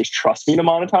podcasters trust me to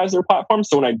monetize their platform.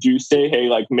 So when I do say, hey,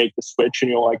 like make the switch and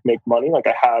you'll like make money, like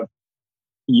I have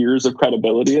years of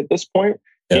credibility at this point.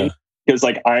 Yeah. Because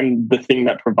like I'm the thing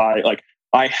that provide, like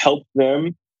I help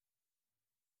them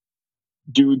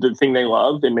do the thing they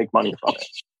love and make money from it.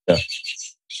 Yeah.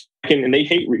 And they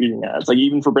hate reading ads. Like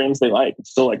even for brands they like, it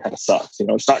still like kind of sucks. You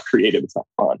know, it's not creative, it's not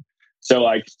fun. So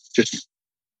like just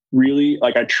really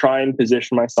like I try and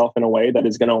position myself in a way that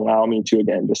is going to allow me to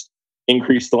again just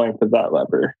increase the length of that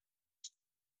lever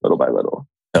little by little.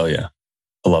 Hell yeah.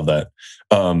 I love that.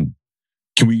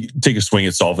 Can we take a swing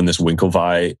at solving this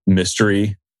Winklevi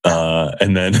mystery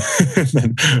and then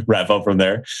wrap up from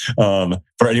there?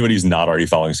 For anybody who's not already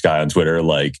following Sky on Twitter,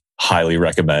 like highly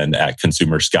recommend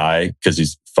 @ConsumerSky because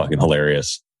he's fucking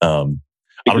hilarious. I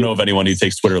don't know if anyone who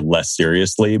takes Twitter less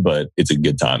seriously, but it's a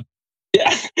good time.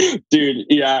 Yeah, dude.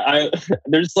 Yeah, I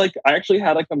actually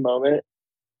had like a moment.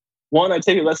 One, I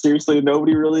take it less seriously.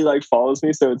 Nobody really like follows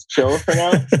me, so it's chill for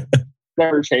now.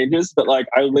 Never changes. But like,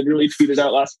 I literally tweeted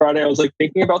out last Friday. I was like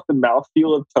thinking about the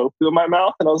mouthfeel of tofu in my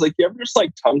mouth, and I was like, "You ever just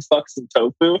like tongue suck some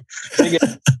tofu?"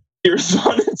 He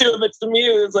responded to it, but to me,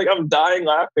 it was like I'm dying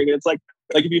laughing. It's like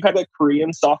if you've had like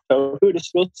Korean soft tofu, it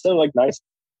just feels so like nice.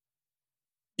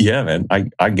 Yeah, man,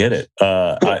 I get it.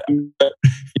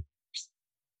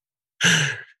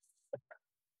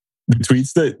 The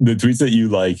tweets that you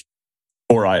like,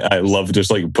 or I love just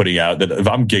like putting out that if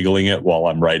I'm giggling it while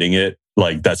I'm writing it,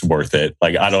 like that's worth it.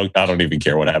 Like I don't even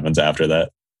care what happens after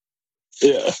that.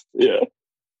 Yeah.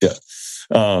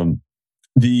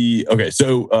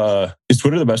 So is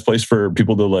Twitter the best place for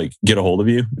people to like get a hold of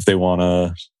you if they want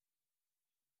to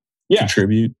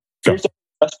contribute? Here's the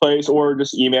best place, or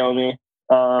just email me.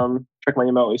 Check my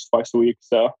email at least twice a week,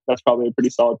 so that's probably a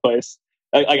pretty solid place.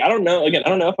 Like I don't know. Again, I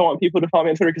don't know if I want people to follow me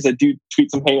on Twitter because I do tweet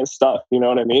some heinous stuff. You know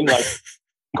what I mean? Like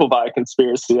Winklevi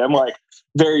conspiracy. I'm like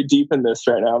very deep in this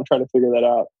right now. I'm trying to figure that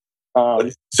out.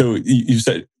 So you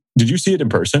said, did you see it in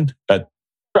person? I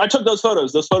took those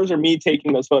photos. Those photos are me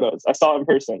taking those photos. I saw it in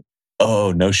person.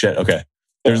 Oh no shit. Okay.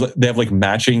 They have like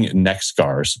matching neck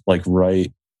scars, like right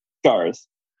scars,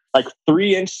 like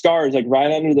 3-inch scars, like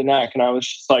right under the neck, and I was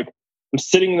just like. I'm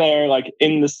sitting there like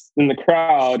in the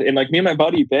crowd, and like me and my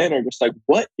buddy Ben are just like,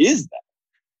 what is that?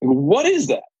 Like, what is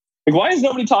that? Like, why is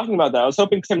nobody talking about that? I was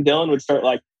hoping Tim Dillon would start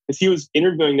like, because he was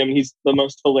interviewing them. He's the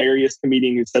most hilarious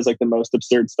comedian who says like the most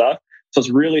absurd stuff. So I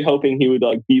was really hoping he would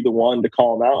like be the one to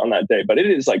call him out on that day. But it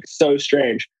is like so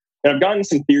strange. And I've gotten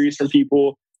some theories from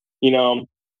people. You know,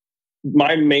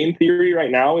 my main theory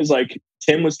right now is like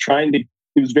it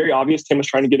was very obvious Tim was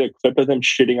trying to get a clip of them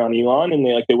shitting on Elon, and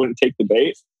they wouldn't take the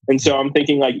bait. And so I'm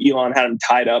thinking like Elon had him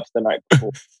tied up the night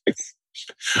before.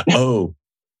 Oh,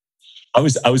 I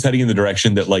was heading in the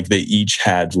direction that like they each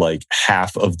had like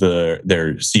half of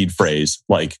their seed phrase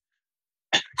like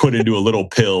put into a little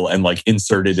pill and like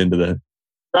inserted into the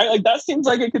right. Like that seems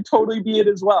like it could totally be it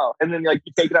as well. And then like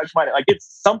you take it out your mind. Like it's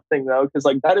something though, because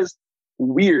like that is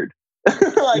weird.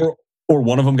 Like, or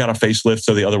one of them got a facelift,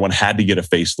 so the other one had to get a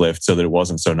facelift so that it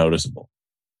wasn't so noticeable.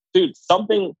 Dude,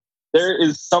 there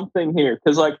is something here.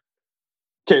 Because like,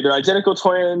 okay, they're identical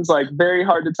twins, like very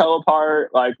hard to tell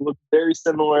apart, like look very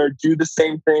similar, do the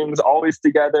same things, always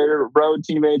together, road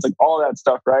teammates, like all that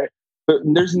stuff, right? But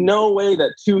there's no way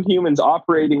that two humans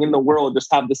operating in the world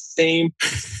just have the same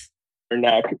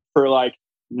neck for like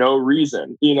no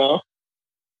reason, you know?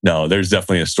 No, there's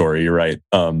definitely a story. You're right.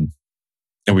 And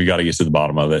we got to get to the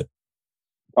bottom of it.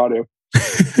 I do.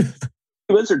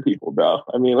 Lizard people, bro.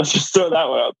 I mean, let's just throw that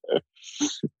one out there.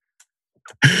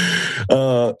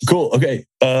 Cool. Okay.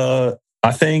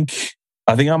 I think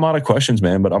I'm out of questions,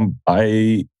 man, but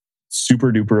I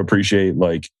super duper appreciate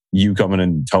like you coming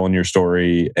and telling your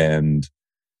story and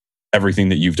everything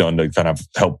that you've done to kind of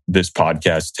help this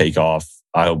podcast take off.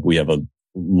 I hope we have a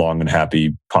long and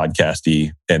happy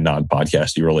podcasty and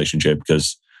non-podcasty relationship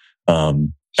because,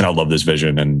 and I love this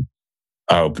vision and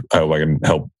I hope I can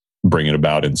help bring it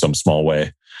about in some small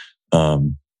way. I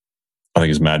think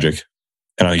it's magic.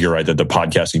 And I think you're right that the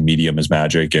podcasting medium is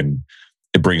magic and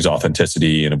it brings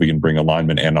authenticity. And if we can bring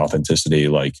alignment and authenticity,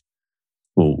 like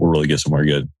we'll really get somewhere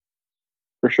good.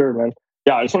 For sure, man.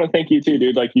 Yeah, I just want to thank you too,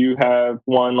 dude. Like you have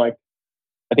one, like,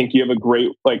 I think you have a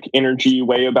great like energy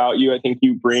way about you. I think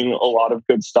you bring a lot of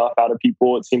good stuff out of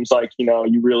people. It seems like, you know,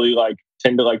 you really like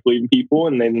tend to like believe in people,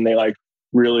 and then they like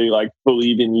really like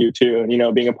believe in you too. And, you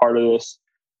know, being a part of this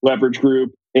leverage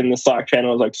group in the Slack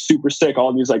channel is like super sick.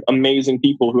 All these like amazing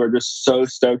people who are just so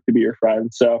stoked to be your friend.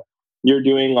 So you're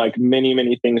doing like many,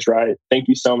 many things right. Thank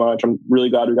you so much. I'm really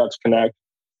glad we got to connect.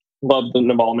 Love the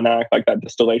Navalmanac. Like that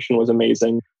distillation was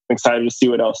amazing. I'm excited to see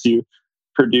what else you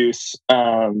produce.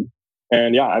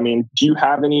 And yeah, I mean, do you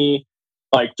have any,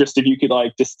 like, just if you could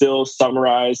like distill,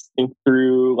 summarize, think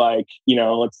through, like, you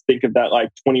know, let's think of that like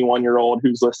 21-year-old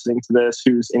who's listening to this,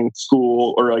 who's in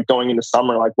school or like going into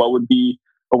summer, like what would be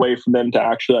a way for them to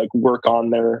actually like work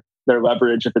on their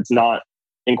leverage if it's not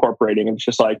incorporating, it's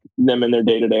just like them in their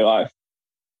day-to-day life?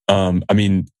 I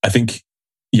mean, I think,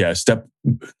 yeah,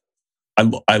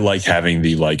 I like having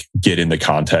the like get in the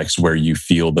context where you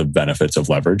feel the benefits of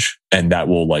leverage, and that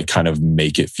will like kind of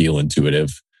make it feel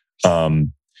intuitive.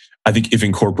 I think if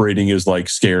incorporating is like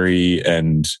scary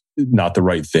and not the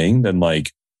right thing, then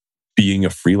like being a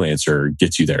freelancer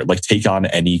gets you there. Like take on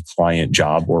any client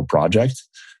job or project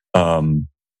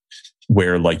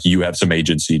where like you have some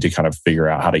agency to kind of figure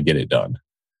out how to get it done.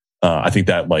 I think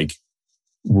that like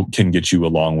can get you a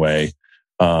long way.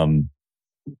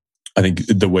 I think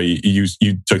the way you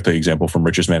took the example from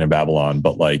Richest Man in Babylon,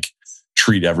 but like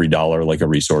treat every dollar like a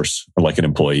resource or like an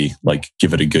employee, like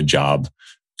give it a good job.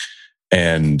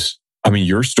 And I mean,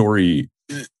 your story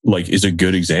like is a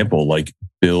good example, like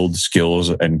build skills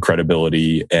and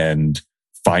credibility and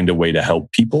find a way to help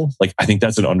people. Like, I think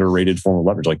that's an underrated form of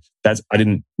leverage. Like I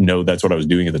didn't know that's what I was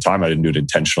doing at the time. I didn't do it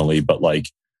intentionally, but like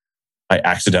I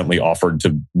accidentally offered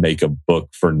to make a book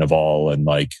for Naval, and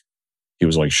like, he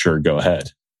was like, sure, go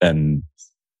ahead. And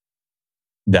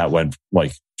that went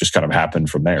like, just kind of happened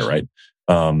from there. Right.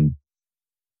 And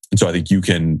so I think you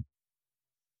can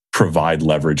provide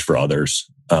leverage for others,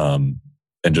 and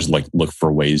just like look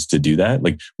for ways to do that.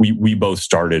 Like we both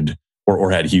started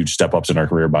or had huge step ups in our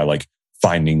career by like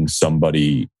finding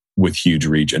somebody with huge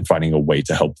reach and finding a way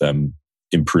to help them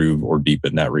improve or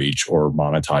deepen that reach or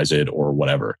monetize it or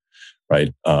whatever.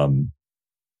 Right. And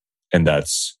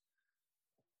it's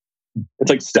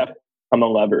like step on the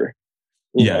lever.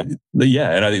 Yeah.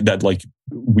 Yeah. And I think that like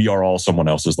we are all someone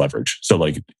else's leverage. So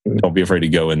like, don't be afraid to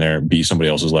go in there, be somebody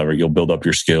else's leverage. You'll build up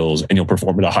your skills and you'll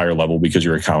perform at a higher level because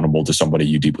you're accountable to somebody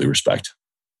you deeply respect.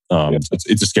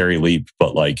 It's a scary leap,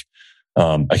 but like,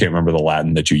 I can't remember the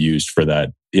Latin that you used for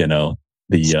that, you know,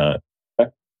 yeah.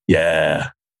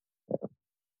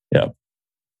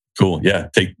 Cool. Yeah.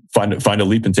 Find a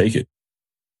leap and take it.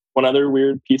 One other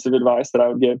weird piece of advice that I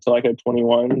would give to like a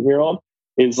 21-year-old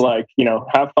is like, you know,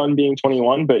 have fun being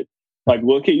 21, but like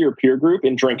look at your peer group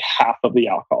and drink half of the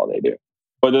alcohol they do.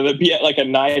 Whether it be at like a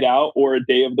night out or a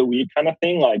day of the week kind of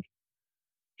thing, like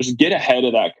just get ahead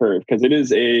of that curve, because it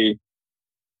is a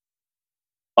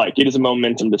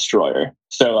momentum destroyer.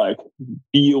 So like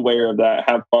be aware of that,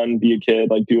 have fun, be a kid,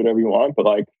 like do whatever you want, but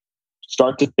like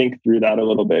start to think through that a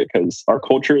little bit, because our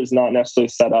culture is not necessarily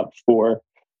set up for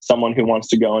someone who wants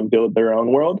to go and build their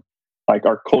own world. Like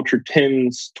our culture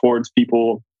tends towards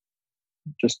people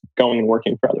just going and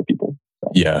working for other people.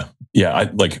 So. Yeah. I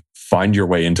like find your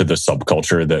way into the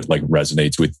subculture that like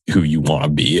resonates with who you want to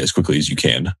be as quickly as you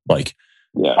can. Like,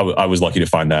 yeah, I was lucky to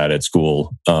find that at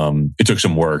school. It took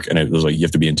some work, and it was like, you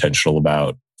have to be intentional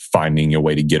about finding a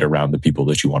way to get around the people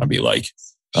that you want to be like.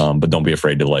 But don't be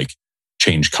afraid to like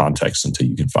change context until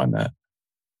you can find that.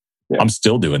 Yeah. I'm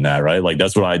still doing that, right? Like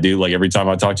that's what I do. Like every time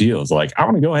I talk to you, it's like, I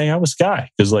want to go hang out with Sky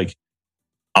because like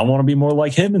I want to be more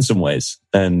like him in some ways.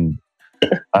 And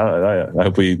I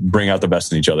hope we bring out the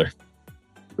best in each other.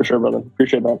 For sure, brother.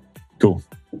 Appreciate that. Cool.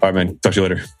 All right, man. Talk to you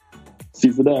later.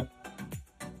 Seize the day.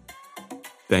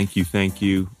 Thank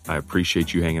you. I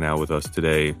appreciate you hanging out with us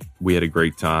today. We had a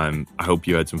great time. I hope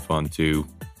you had some fun too.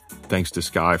 Thanks to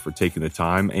Sky for taking the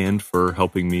time and for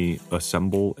helping me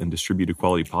assemble and distribute a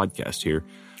quality podcast here.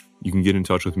 You can get in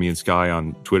touch with me and Sky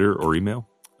on Twitter or email.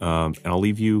 And I'll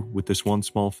leave you with this one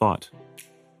small thought.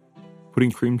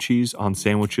 Putting cream cheese on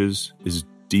sandwiches is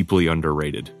deeply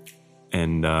underrated.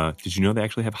 And did you know they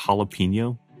actually have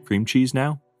jalapeno cream cheese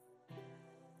now?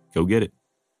 Go get it.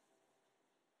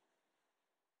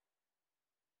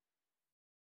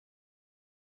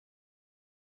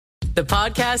 The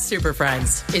Podcast Super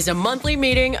Friends is a monthly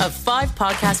meeting of 5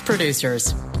 podcast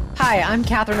producers. Hi, I'm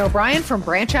Katherine O'Brien from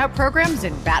Branch Out Programs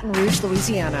in Baton Rouge,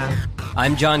 Louisiana.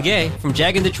 I'm John Gay from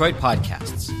Jag and Detroit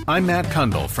Podcasts. I'm Matt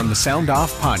Kundle from the Sound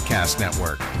Off Podcast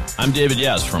Network. I'm David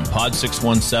Yes from Pod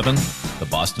 617. the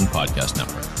Boston Podcast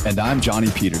Network. And I'm Johnny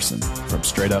Peterson from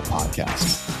Straight Up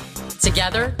Podcasts.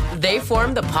 Together, they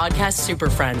form the Podcast Super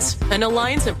Friends, an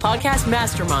alliance of podcast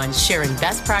masterminds sharing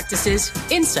best practices,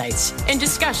 insights, and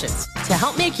discussions to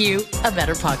help make you a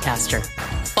better podcaster.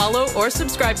 Follow or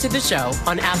subscribe to the show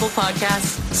on Apple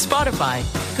Podcasts, Spotify,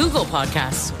 Google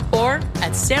Podcasts, or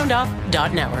at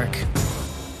soundoff.network.